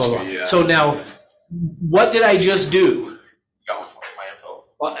 Blah, blah, blah. Yeah. So now, what did I just do? Got my info.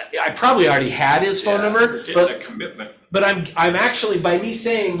 Well, I probably already had his phone Yeah, number, Getting but a commitment. I'm actually, by me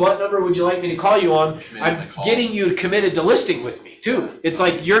saying, what number would you like me to call you on, Committed I'm to call. getting you committed to listing with me too. It's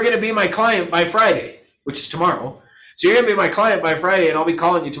like, you're gonna be my client by Friday, which is tomorrow. So you're gonna be my client by Friday and I'll be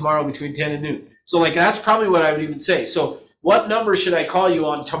calling you tomorrow between 10 and noon. So like, that's probably what I would even say. So what number should I call you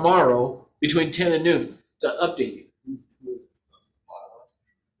on tomorrow between 10 and noon to update you?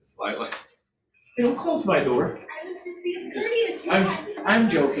 It's like, Don't close my door. I'm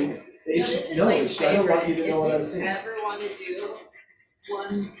joking. I don't want you to know what I'm saying. If you ever want to do one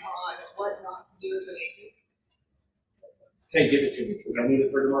on what not to do as an agent, Hey, give it to me, because I need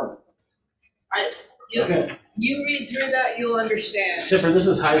it for tomorrow. Okay, you read through that, you'll understand. except for this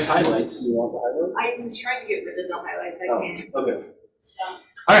is highlights. Do you want the highlights? I was trying to get rid of the highlights, I Oh, can't. okay.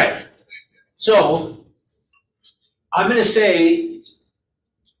 All right, so I'm gonna say,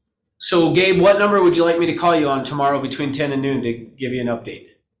 so Gabe, what number would you like me to call you on tomorrow between 10 and noon to give you an update?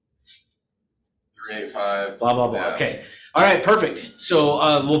 385. Blah, blah, blah, Yeah. okay. All right, perfect. So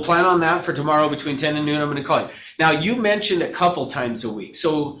we'll plan on that for tomorrow between 10 and noon. I'm gonna call you. Now, you mentioned a couple times a week.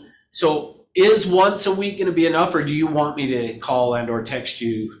 So is once a week gonna be enough, or do you want me to call and or text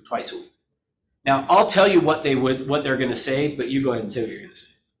you twice a week? Now, I'll tell you what they're gonna say, but you go ahead and say what you're gonna say.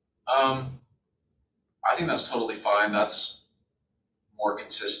 I think that's totally fine. That's more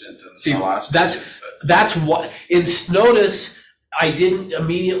consistent than See, the last. that's- two, but- That's what, notice I didn't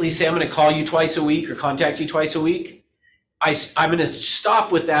immediately say I'm gonna call you twice a week or contact you twice a week. I'm gonna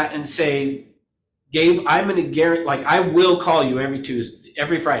stop with that and say, Gabe, I'm gonna guarantee, like, I will call you every Tuesday,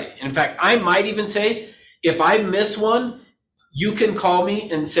 every Friday. And in fact, I might even say, if I miss one, you can call me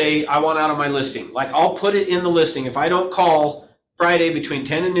and say, I want out of my listing. Like, I'll put it in the listing. If I don't call Friday between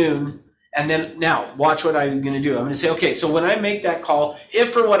 10 and noon, and then now watch what I'm gonna do. I'm gonna say, okay, so when I make that call,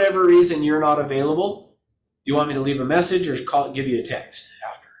 if for whatever reason you're not available, you want me to leave a message or give you a text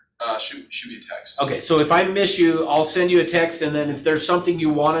after? Should be a text. Okay, so if I miss you, I'll send you a text, and then if there's something you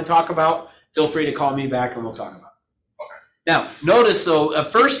want to talk about, feel free to call me back and we'll talk about it. Okay. Now, notice though,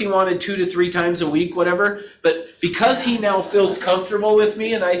 at first he wanted 2 to 3 times a week, whatever, but because he now feels comfortable with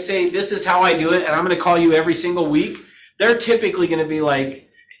me and I say, this is how I do it, and I'm gonna call you every single week, they're typically gonna be like,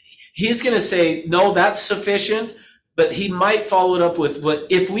 he's gonna say, no, that's sufficient, but he might follow it up with, but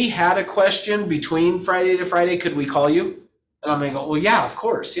if we had a question between Friday to Friday, could we call you? And I'm gonna go, well, yeah, of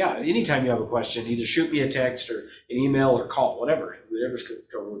course, yeah. Anytime you have a question, either shoot me a text or an email or call, whatever's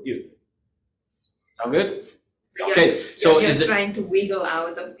comfortable with you. Sound good? Okay, so You're is it? trying to wiggle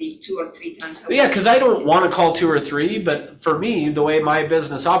out of the 2 or 3 times a week. Yeah, because I don't want to call 2 or 3, but for me, the way my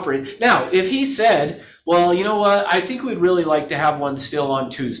business operates. Now, if he said, well, you know what, I think we'd really like to have one still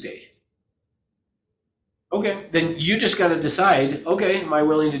on Tuesday. Okay, then you just got to decide, okay, am I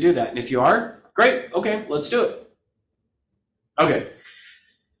willing to do that? And if you are, great, okay, let's do it. Okay,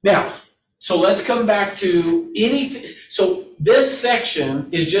 now, so let's come back to anything. So this section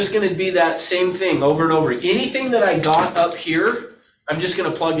is just going to be that same thing over and over. Anything that I got up here, I'm just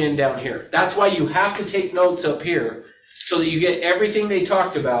going to plug in down here. That's why you have to take notes up here so that you get everything they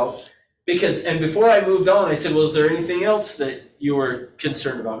talked about. Because, and before I moved on, I said, well, is there anything else that you were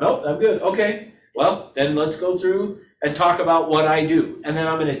concerned about? Nope, I'm good. Okay, well, then let's go through and talk about what I do. And then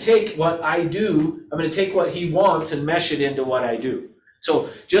I'm going to take what I do, I'm going to take what he wants and mesh it into what I do. So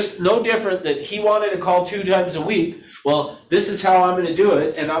just no different that he wanted to call 2 times a week. Well, this is how I'm going to do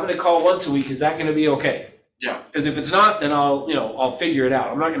it, and I'm going to call once a week. Is that going to be okay? Yeah. Because if it's not, then I'll figure it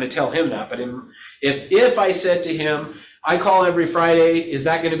out. I'm not going to tell him that. But if I said to him, I call every Friday, is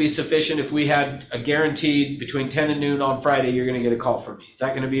that going to be sufficient? If we had a guaranteed between 10 and noon on Friday, you're going to get a call from me. Is that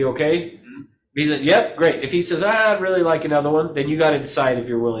going to be okay? Mhm. He said, yep, great. If he says, I'd really like another one, then you got to decide if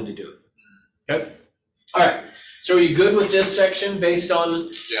you're willing to do it. Okay? All right. So are you good with this section based on,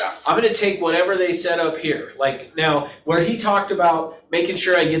 Yeah. I'm going to take whatever they set up here. Like now, where he talked about making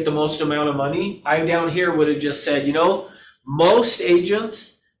sure I get the most amount of money, I down here would have just said, most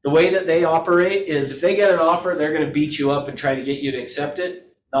agents, The way that they operate is if they get an offer, they're gonna beat you up and try to get you to accept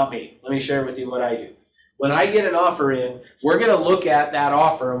it. Not me. Let me share with you what I do. When I get an offer in, we're gonna look at that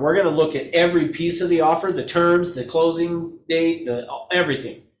offer and we're gonna look at every piece of the offer, the terms, the closing date,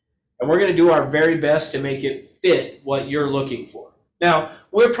 everything. And we're gonna do our very best to make it fit what you're looking for. Now,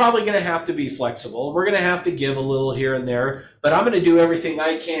 we're probably gonna have to be flexible. We're gonna have to give a little here and there, but I'm gonna do everything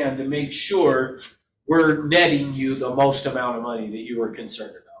I can to make sure we're netting you the most amount of money that you were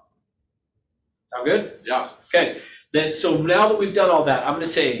concerned about. Sound good? Yeah. Okay, then, so now that we've done all that, I'm gonna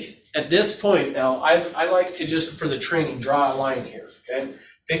say, at this point now, I like to just, for the training, draw a line here, okay?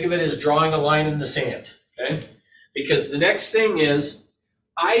 Think of it as drawing a line in the sand, okay? Because the next thing is,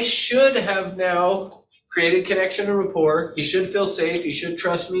 I should have now created connection and rapport. He should feel safe, he should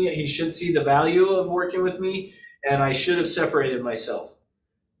trust me, he should see the value of working with me, and I should have separated myself.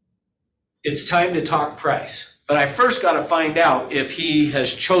 It's time to talk price, but I first gotta find out if he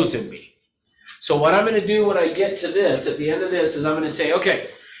has chosen me. So what I'm gonna do when I get to this, at the end of this, is I'm gonna say, okay,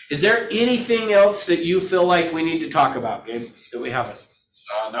 is there anything else that you feel like we need to talk about, Gabe, that we haven't?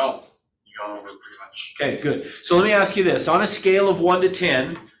 No, you gone over pretty much. Okay, good. So let me ask you this. On a scale of 1 to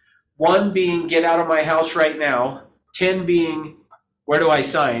 10, 1 being get out of my house right now, 10 being where do I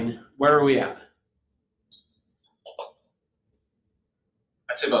sign, where are we at?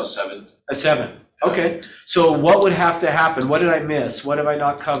 I'd say about 7. A 7. Okay. So what would have to happen? What did I miss? What have I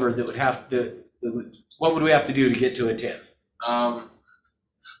not covered that would have to, what would we have to do to get to a 10?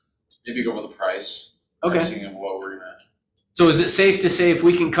 Maybe go over the price. Okay. Pricing of what we're gonna. So is it safe to say if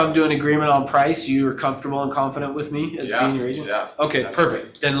we can come to an agreement on price, you are comfortable and confident with me as being your agent? Yeah. Okay, Definitely.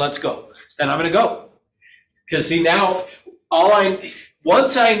 perfect. Then let's go. Then I'm gonna go. Because see now,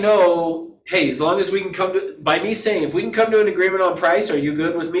 once I know, hey, as long as we can come to, by me saying, if we can come to an agreement on price, are you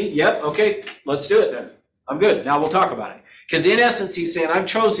good with me? Yep, okay, let's do it then. I'm good. Now we'll talk about it. Because in essence, he's saying, I've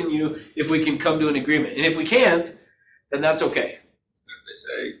chosen you if we can come to an agreement. And if we can't, then that's okay. If they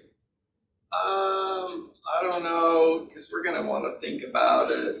say, I don't know, because we're gonna wanna think about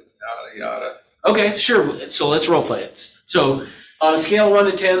it, yada, yada. Okay, sure. So let's role play it. So on a scale of 1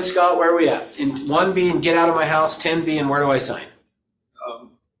 to 10, Scott, where are we at? In 1 being get out of my house, 10 being where do I sign?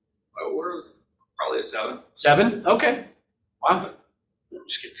 We're probably a 7. 7? Okay. Wow. I'm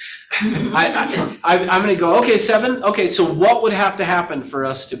just kidding. I'm gonna go, okay, 7. Okay, so what would have to happen for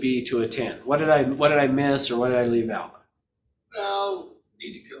us to be to a 10? What did I miss or what did I leave out? Well,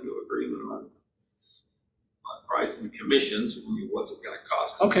 need to come to agreement on price and commissions. I mean, what's it gonna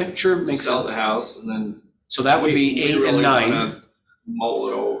cost us Okay, sure, to makes sell sense. the house, and then So that would be we 8 really and 9. wanna mull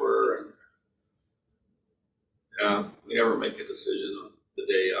it over, and yeah, we never make a decision on the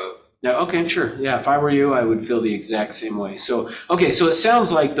day of. No, okay, sure. Yeah, if I were you, I would feel the exact same way. So, okay, so it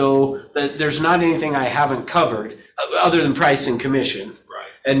sounds like though that there's not anything I haven't covered other than price and commission.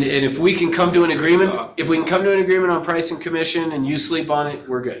 Right. And if we can come to an agreement, on price and commission and you sleep on it,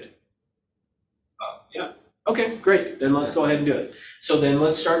 we're good. Yeah. Okay, great. Then let's go ahead and do it. So then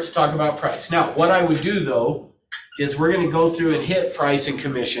let's start to talk about price. Now, what I would do though is we're going to go through and hit price and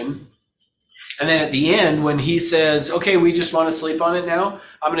commission. And then at the end, when he says, okay, we just want to sleep on it now,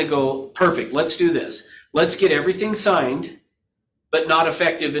 I'm going to go, perfect, let's do this. Let's get everything signed, but not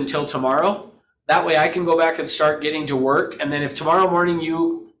effective until tomorrow. That way I can go back and start getting to work. And then if tomorrow morning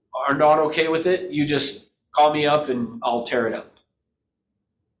you are not okay with it, you just call me up and I'll tear it up.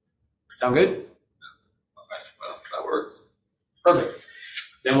 Sound good? Okay, well, that works. Perfect.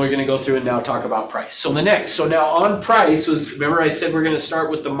 Then we're going to go through and now talk about price. So now on price was, remember I said we're going to start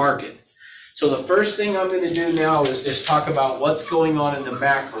with the market. So the first thing I'm going to do now is just talk about what's going on in the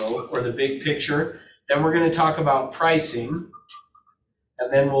macro or the big picture. Then we're going to talk about pricing.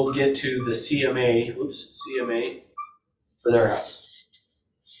 And then we'll get to the CMA for their house.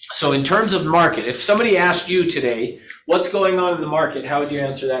 So in terms of market, if somebody asked you today, what's going on in the market, how would you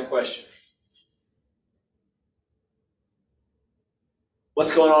answer that question?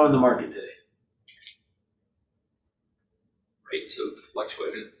 What's going on in the market today? Rates have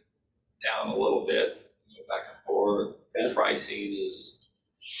fluctuated down a little bit, back and forth. Yeah. Pricing is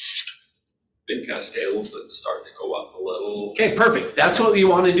been kind of stable, but starting to go up a little. Okay, perfect. That's what we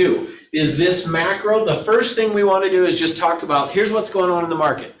want to do. Is this macro, the first thing we want to do is just talk about, here's what's going on in the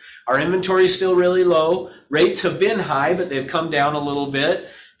market. Our inventory is still really low. Rates have been high, but they've come down a little bit.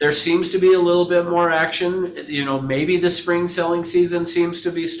 There seems to be a little bit more action. Maybe the spring selling season seems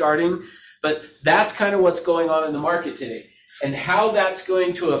to be starting, but that's kind of what's going on in the market today. And how that's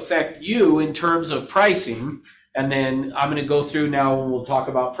going to affect you in terms of pricing. And then I'm going to go through now and we'll talk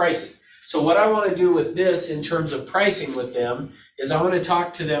about pricing. So what I want to do with this in terms of pricing with them is I want to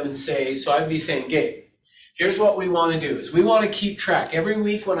talk to them and say, so I'd be saying, Gabe, here's what we want to do is we want to keep track. Every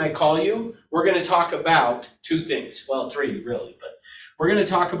week when I call you, we're going to talk about two things. Well, three really, but we're going to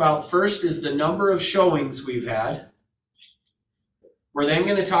talk about first is the number of showings we've had. We're then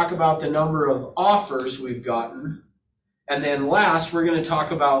going to talk about the number of offers we've gotten. And then last, we're going to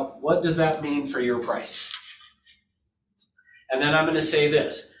talk about what does that mean for your price. And then I'm going to say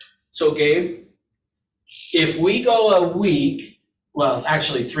this. So Gabe, if we go a week, well,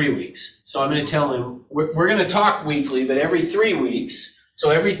 actually 3 weeks. So I'm going to tell him, we're going to talk weekly, but every 3 weeks. So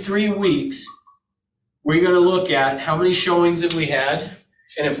every 3 weeks, we're going to look at how many showings have we had.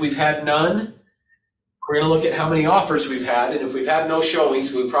 And if we've had none, we're going to look at how many offers we've had. And if we've had no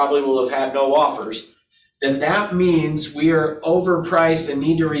showings, we probably will have had no offers. Then that means we are overpriced and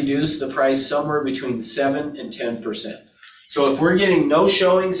need to reduce the price somewhere between 7 and 10%. So if we're getting no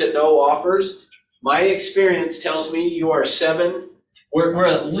showings and no offers, my experience tells me you are we're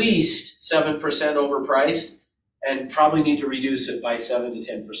at least 7% overpriced and probably need to reduce it by 7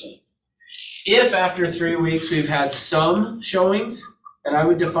 to 10%. If after 3 weeks we've had some showings, and I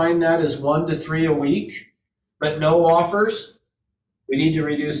would define that as 1 to 3 a week, but no offers, we need to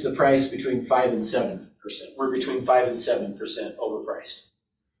reduce the price between 5 and 7%. We're between 5 and 7% overpriced.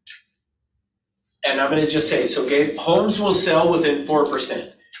 And I'm going to just say, so Gabe, homes will sell within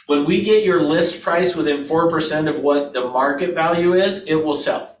 4%. When we get your list price within 4% of what the market value is, it will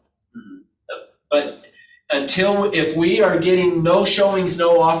sell. But if we are getting no showings,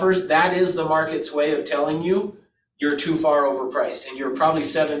 no offers, that is the market's way of telling you you're too far overpriced and you're probably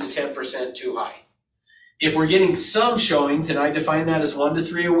 7 to 10% too high. If we're getting some showings, and I define that as 1 to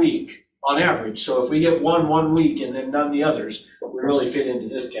 3 a week on average, so if we get one week and then none the others, we really fit into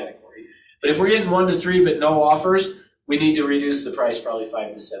this category. But if we're getting 1 to 3 but no offers, we need to reduce the price probably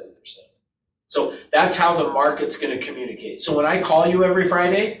 5 to 7%. So that's how the market's going to communicate. So when I call you every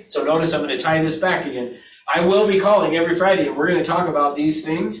Friday, so notice I'm going to tie this back again. I will be calling every Friday and we're going to talk about these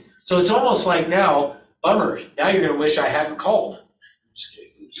things. So it's almost like now, bummer, now you're going to wish I hadn't called. Just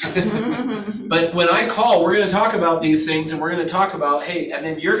kidding. But when I call, we're going to talk about these things and we're going to talk about, hey, and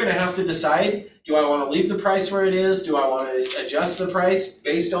then you're going to have to decide, do I want to leave the price where it is? Do I want to adjust the price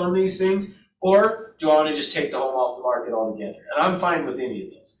based on these things? Or do I want to just take the home off the market altogether? And I'm fine with any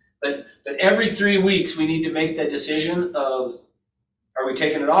of those. But every 3 weeks, we need to make that decision of, are we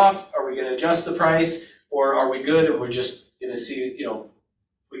taking it off? Are we going to adjust the price? Or are we good? Or we're just going to see,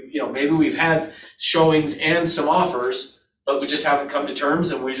 maybe we've had showings and some offers, but we just haven't come to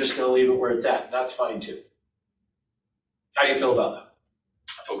terms and we're just going to leave it where it's at. That's fine too. How do you feel about that?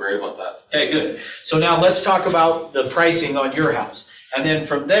 I feel great about that. Okay, good. So now let's talk about the pricing on your house. And then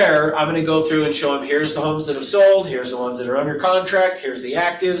from there, I'm going to go through and show them, here's the homes that have sold, here's the ones that are under contract, here's the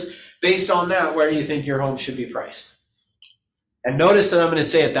actives. Based on that, where do you think your home should be priced? And notice that I'm going to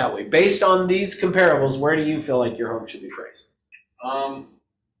say it that way. Based on these comparables, where do you feel like your home should be priced?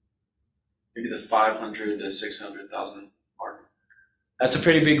 Maybe the 500 to 600,000 mark. That's a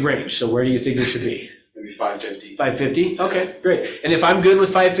pretty big range. So where do you think it should be? Maybe 550. 550? Okay, great. And if I'm good with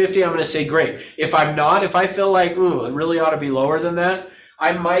 550, I'm going to say great. If I'm not, if I feel like, it really ought to be lower than that,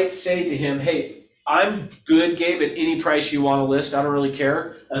 I might say to him, hey, I'm good, Gabe, at any price you want to list. I don't really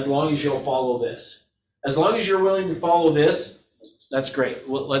care, as long as you'll follow this. As long as you're willing to follow this, that's great.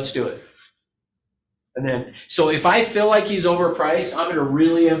 Well, let's do it. And then, so if I feel like he's overpriced, I'm going to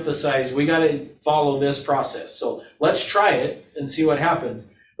really emphasize we got to follow this process. So let's try it and see what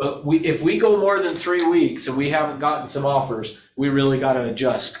happens. But if we go more than 3 weeks and we haven't gotten some offers, we really got to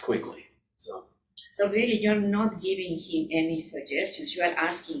adjust quickly. So really, you're not giving him any suggestions. You are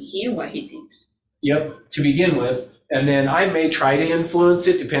asking him what he thinks. Yep, to begin with. And then I may try to influence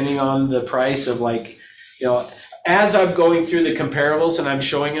it depending on the price of as I'm going through the comparables and I'm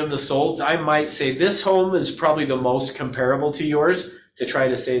showing him the solds, I might say this home is probably the most comparable to yours to try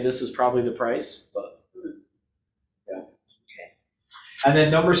to say this is probably the price. But yeah. Okay. And then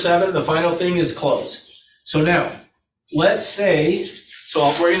number 7, the final thing is close. So now, let's say,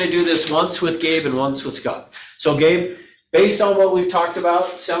 we're going to do this once with Gabe and once with Scott. So Gabe, based on what we've talked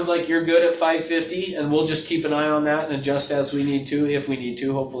about, sounds like you're good at 550, and we'll just keep an eye on that and adjust as we need to, if we need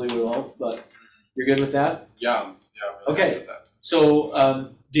to. Hopefully we won't, but you're good with that? Yeah. Really okay. With that.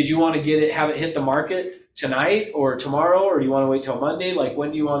 So did you want to have it hit the market tonight or tomorrow, or do you want to wait till Monday? Like,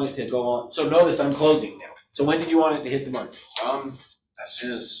 when do you want it to go on? So notice I'm closing now. So when did you want it to hit the market? As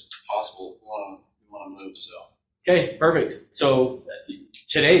soon as possible. We want to move, so. Okay, perfect. So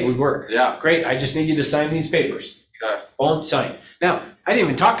today would work. Yeah. Great. I just need you to sign these papers. Okay. Boom, sign. Now, I didn't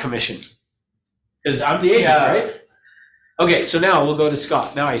even talk commission because I'm the agent, right? Okay, so now we'll go to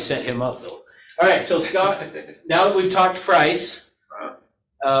Scott. Now I set him up though. All right, so Scott, now that we've talked price,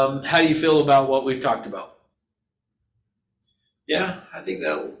 how do you feel about what we've talked about? Yeah, I think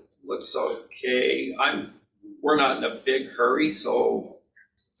that looks okay. We're not in a big hurry, so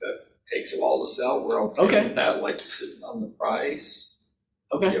that takes a while to sell. We're okay Okay. with that, like sitting on the price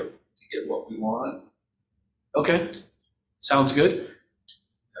Okay, to get what we want. okay, sounds good.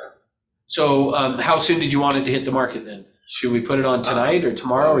 So, how soon did you want it to hit the market then? Should we put it on tonight or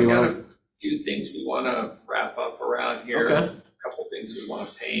tomorrow, or We you got want? a few things we want to wrap up around here. Okay. A couple things we want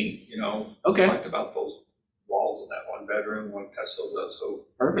to paint, Okay, Talked about those walls in that one bedroom, want to touch those up, so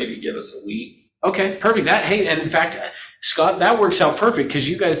perfect. maybe give us a week. Okay, perfect. Hey, and in fact, Scott, that works out perfect because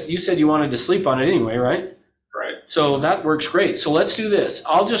you said you wanted to sleep on it anyway, right? Right. So that works great. So let's do this.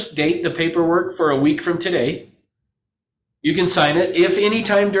 I'll just date the paperwork for a week from today. You can sign it. If any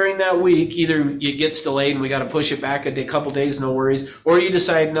time during that week, either it gets delayed and we got to push it back a couple days, no worries. Or you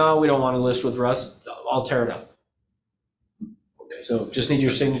decide, no, we don't want to list with Russ, I'll tear it up. Okay. So just need your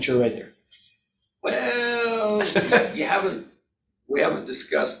signature right there. Well, we haven't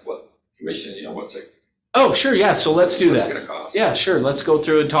discussed what commission, what's it, Oh, sure, yeah, so let's do what's that. it gonna cost? Yeah, sure, let's go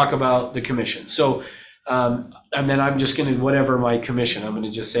through and talk about the commission. So, and then I'm just gonna, whatever my commission, I'm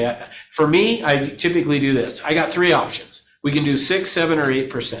gonna just say, for me, I typically do this. I got three options. We can do 6, 7, or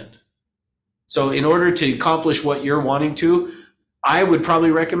 8%. So in order to accomplish what you're wanting to, I would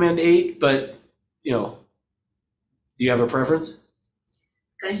probably recommend 8, but, do you have a preference?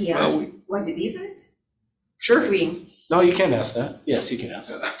 Can he Well, ask, what's the difference Sure. between, No, you can't ask that. Yes, you can ask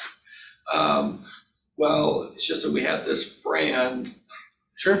that. Well, it's just that we had this friend,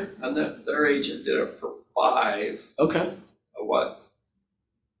 Sure, and their agent did it for 5. okay.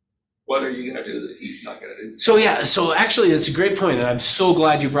 What are you gonna do that he's not gonna do? So actually, it's a great point, and I'm so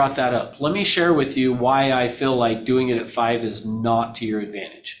glad you brought that up. Let me share with you why I feel like doing it at 5 is not to your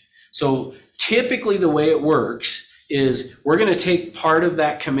advantage. So typically, the way it works is we're going to take part of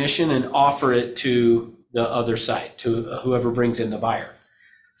that commission and offer it to the other side, to whoever brings in the buyer.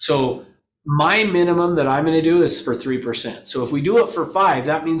 So my minimum that I'm going to do is for 3%. So if we do it for 5,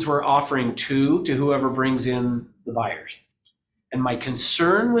 that means we're offering 2 to whoever brings in the buyers. And my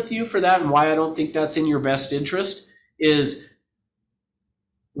concern with you for that, and why I don't think that's in your best interest, is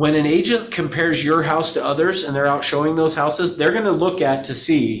when an agent compares your house to others and they're out showing those houses, they're going to look at to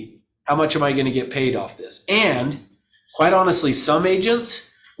see how much am I going to get paid off this. And quite honestly, some agents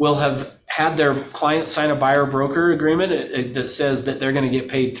will have had their client sign a buyer broker agreement that says that they're going to get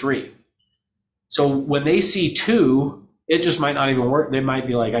paid 3. So when they see 2, it just might not even work. They might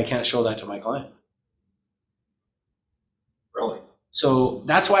be like, I can't show that to my client. Really? So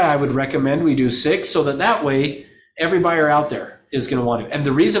that's why I would recommend we do 6, so that way every buyer out there is going to want to. And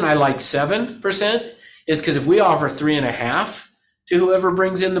the reason I like 7% is because if we offer 3.5 to whoever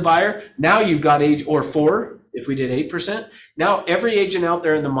brings in the buyer, now you've got or 4 if we did 8%. Now every agent out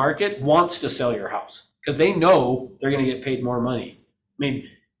there in the market wants to sell your house because they know they're going to get paid more money. I mean,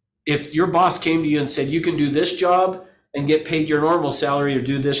 if your boss came to you and said you can do this job and get paid your normal salary, or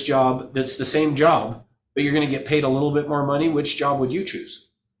do this job that's the same job, but you're going to get paid a little bit more money, which job would you choose?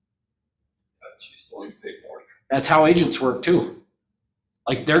 She's the one who paid more. That's how agents work too.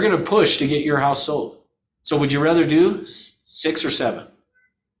 Like they're going to push to get your house sold. So would you rather do 6 or 7?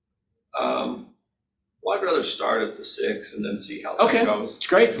 Well, I'd rather start at the 6 and then see how Okay. that goes. It's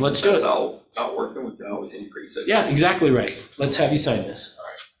great. Let's do That's it. how not working, we can always increase it. Yeah, exactly right. Let's have you sign this.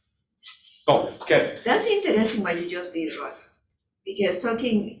 All right. Oh, okay. that's interesting what you just did, Ross. Because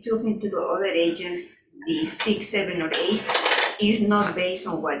talking to the other agents, the 6, 7, or 8 is not based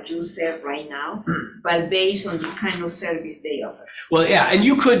on what you said right now, but based on the kind of service they offer. Well, yeah, and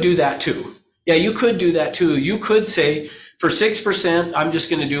you could do that too. Yeah, you could do that too. You could say for 6%, I'm just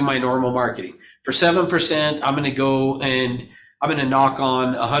going to do my normal marketing. For 7%, I'm going to go and I'm going to knock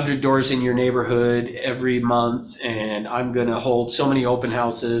on 100 doors in your neighborhood every month, and I'm going to hold so many open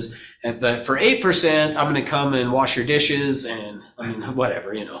houses. But for 8%, I'm going to come and wash your dishes and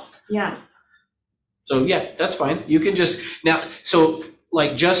whatever, Yeah, So yeah, that's fine. You can just so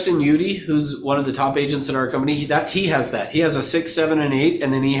like Justin Udy, who's one of the top agents in our company, he has that. He has a 6, 7, and 8,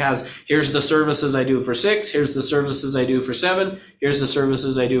 and then he has, here's the services I do for 6, here's the services I do for 7, here's the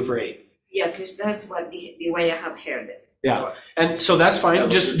services I do for 8. yeah, because that's what the way I have heard it. Yeah, and so that's fine. Yeah,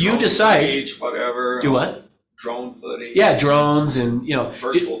 Just look at you drone decide. footage, whatever. Do what? Drone footage. Yeah, drones and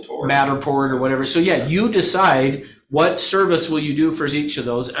Virtual tours. Matterport or whatever. So yeah, you decide what service will you do for each of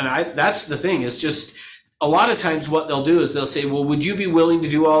those. And that's the thing. It's just a lot of times what they'll do is they'll say, well, would you be willing to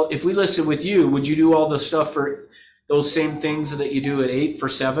do if we listed with you, would you do all the stuff for those same things that you do at 8 for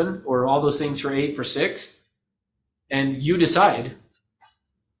 7, or all those things for 8 for 6? And you decide,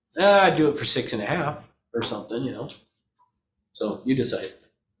 I'd do it for 6.5 or something, So you decide.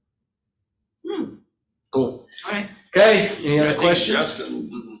 Cool. All right. Okay, any I other think questions?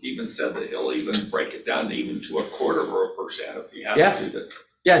 Justin even said that he'll even break it down to even to 1/4% if he has Yeah. to.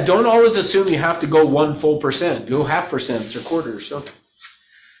 Yeah, don't always assume you have to go 1 full percent. Go 0.5% or quarters. So,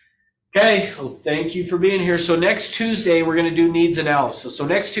 okay. Well, thank you for being here. So next Tuesday we're going to do needs analysis. So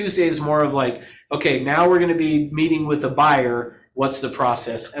next Tuesday is more of like, okay, now we're going to be meeting with a buyer. What's the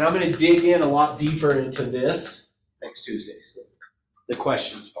process? And I'm going to dig in a lot deeper into this next Tuesday. So the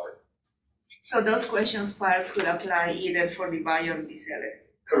questions part. So those questions part could apply either for the buyer or the seller.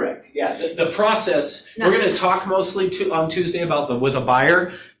 Correct. Yeah. The process. No. We're going to talk mostly on Tuesday about with a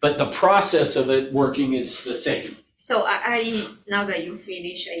buyer, but the process of it working is the same. So I now that you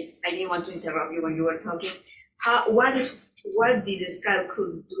finish, I didn't want to interrupt you when you were talking. What did Scott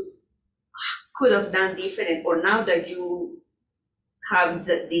could have done different, or now that you have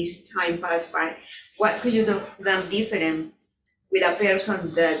this time pass by, what could you have done different with a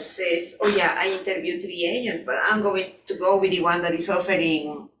person that says, oh yeah, I interviewed 3 agents, but I'm going to go with the one that is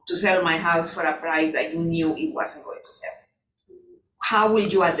offering to sell my house for a price that you knew it wasn't going to sell? How will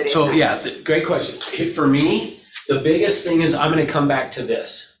you address So that? yeah, great question. For me, the biggest thing is I'm going to come back to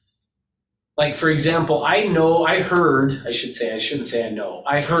this. Like, for example, I heard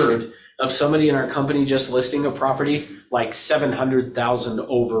of somebody in our company just listing a property like 700,000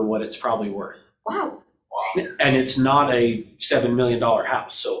 over what it's probably worth. Wow. And it's not a $7 million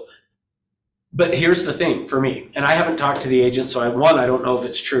house. So, but here's the thing for me, and I haven't talked to the agent, so I don't know if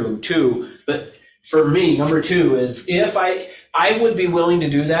it's true, and 2, but for me, number 2 is if I would be willing to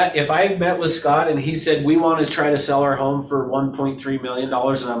do that if I met with Scott and he said, we want to try to sell our home for $1.3 million,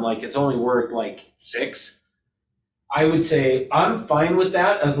 and I'm like, it's only worth like 6. I would say, I'm fine with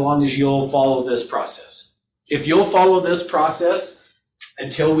that as long as you'll follow this process. If you'll follow this process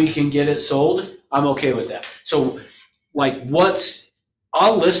until we can get it sold, I'm okay with that. So like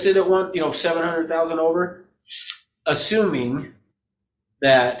I'll list it at 700,000 over, assuming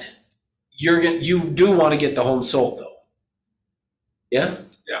that you do want to get the home sold though. Yeah?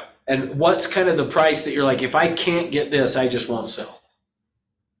 Yeah. And what's kind of the price that you're like, if I can't get this, I just won't sell?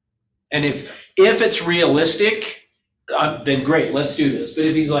 And if it's realistic, then great, let's do this. But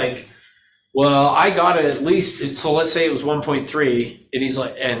if he's like, well, I got it at least, so let's say it was 1.3, and he's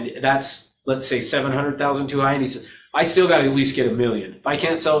like, and that's, let's say 700,000 too high, and he says, I still got to at least get $1 million. If I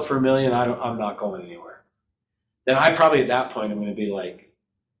can't sell it for $1 million, I'm not going anywhere. Then I probably at that point, I'm going to be like,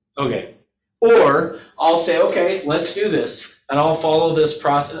 okay. Or I'll say, okay, let's do this. And I'll follow this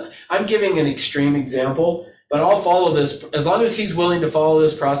process. I'm giving an extreme example, but I'll follow this. As long as he's willing to follow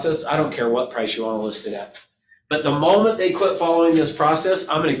this process, I don't care what price you want to list it at. But the moment they quit following this process,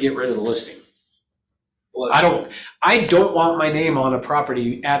 I'm going to get rid of the listing. I don't want my name on a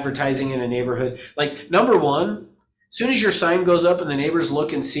property advertising in a neighborhood. Like, number one, as soon as your sign goes up and the neighbors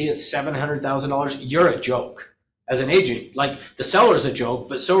look and see it's $700,000, you're a joke as an agent. Like, the seller's a joke,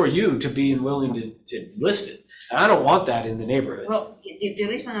 but so are you to being willing to list it. And I don't want that in the neighborhood. Well, the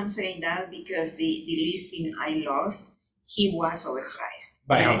reason I'm saying that because the listing I lost, he was overpriced.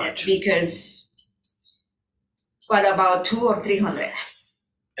 By how much? Because, what, about 200 or 300?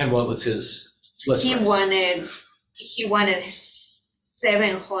 And what was his list He price? wanted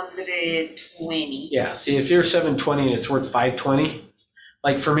 720. Yeah, see, if you're 720 and it's worth 520,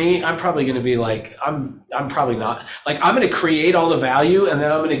 like for me, I'm probably going to be like, I'm probably not. Like, I'm going to create all the value, and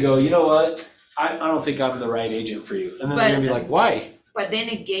then I'm going to go, you know what? I don't think I'm the right agent for you. And then they're going to be like, why? But then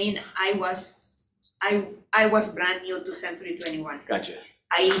again, I was brand new to Century 21. Gotcha.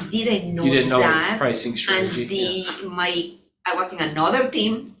 I didn't know You didn't know that. pricing strategy. And I was in another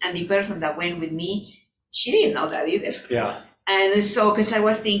team, and the person that went with me, she didn't know that either. Yeah. And so, because I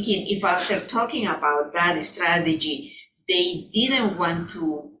was thinking, if after talking about that strategy, they didn't want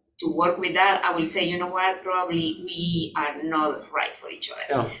to work with that, I will say, you know what, probably we are not right for each other.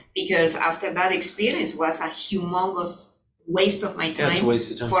 Yeah. Because after that experience was a humongous waste of my Yeah, it's a time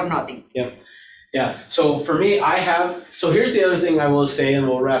waste of time. for nothing. Yeah. So for me, so here's the other thing I will say, and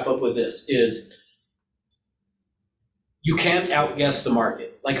we'll wrap up with this, is you can't outguess the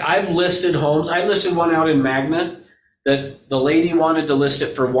market. Like, I've listed homes. I listed one out in Magna that the lady wanted to list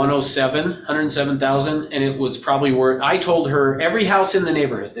it for 107,000, and it was probably worth, I told her every house in the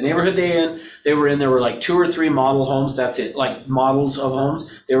neighborhood they were in, there were like 2 or 3 model homes, that's it, like models of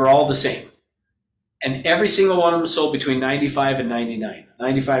homes, they were all the same. And every single one of them sold between 95 and 99.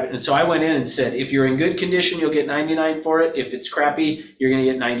 95, and so I went in and said, if you're in good condition, you'll get 99 for it. If it's crappy, you're gonna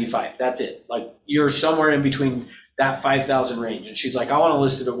get 95. That's it. Like, you're somewhere in between that 5,000 range. And she's like, I want to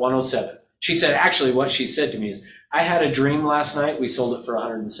list it at 107. She said, actually, what she said to me is, I had a dream last night, we sold it for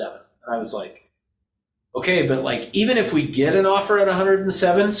 107. And I was like, okay, but like, even if we get an offer at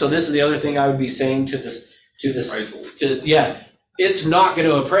 107, so this is the other thing I would be saying to to the, Appraisals. yeah, it's not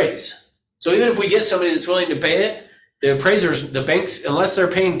gonna appraise. So even if we get somebody that's willing to pay it, the appraisers, the banks, unless they're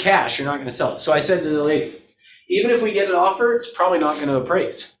paying cash, you're not gonna sell it. So I said to the lady, even if we get an offer, it's probably not gonna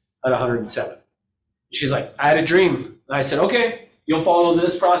appraise at 107. She's like, I had a dream. And I said, okay, you'll follow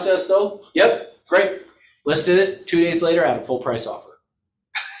this process though? Yep, great. Listed it, 2 days later, I had a full price offer.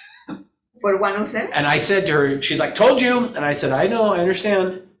 For 107? And I said to her, she's like, told you. And I said, I know, I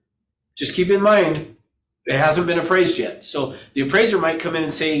understand. Just keep in mind, it hasn't been appraised yet. So the appraiser might come in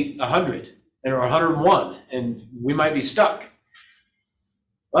and say 100 or 101, and we might be stuck.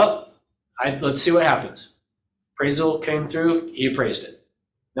 Well, let's see what happens. Appraisal came through, he appraised it.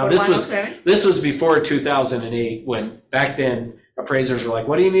 Now For 107? this was before 2008, when back then appraisers were like,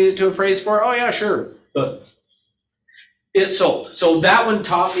 what do you need it to appraise for? Oh yeah, sure. But it sold. So that one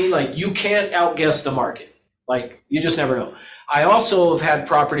taught me, like, you can't outguess the market. Like, you just never know. I also have had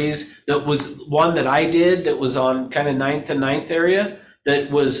properties that was one that I did that was on kind of 9th and 9th area, that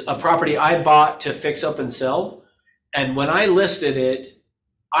was a property I bought to fix up and sell. And when I listed it,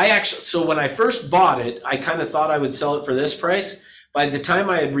 so when I first bought it, I kind of thought I would sell it for this price. By the time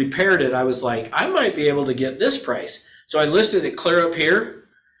I had repaired it, I was like, I might be able to get this price. So I listed it clear up here,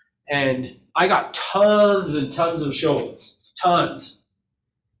 and I got tons and tons of showings, tons,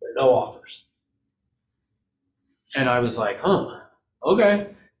 but no offers. And I was like, okay.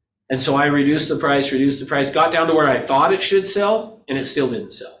 And so I reduced the price, got down to where I thought it should sell, and it still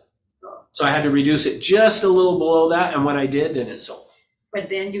didn't sell. So I had to reduce it just a little below that, and when I did, then it sold. But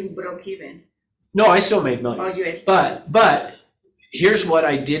then you broke even. No, I still made money. Oh, you But here's what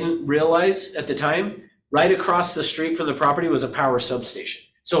I didn't realize at the time. Right across the street from the property was a power substation.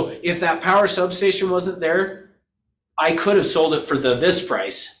 So if that power substation wasn't there, I could have sold it for this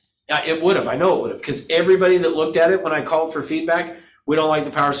price. It would have, I know it would have, because everybody that looked at it when I called for feedback, we don't like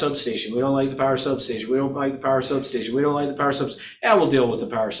the power substation. We don't like the power substation. We don't like the power substation. We don't like the power substation. Yeah, we'll deal with the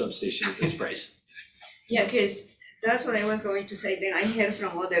power substation at this price. Yeah, because that's what I was going to say. Then I heard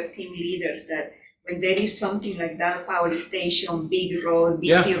from other team leaders that when there is something like that, power station, big road,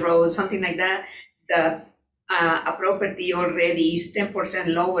 busy road, something like that, the a property already is 10%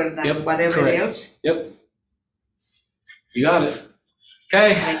 lower than Yep, whatever correct. else. Yep. You got it.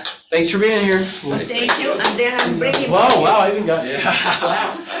 Okay, thanks for being here. Thank you, and then I'm bringing. Wow, I even got.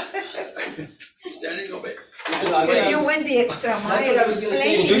 Yeah. Standing ovation. Because you went the extra mile. That's what I was gonna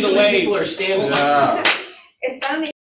say. explaining. Usually people are standing up. Yeah.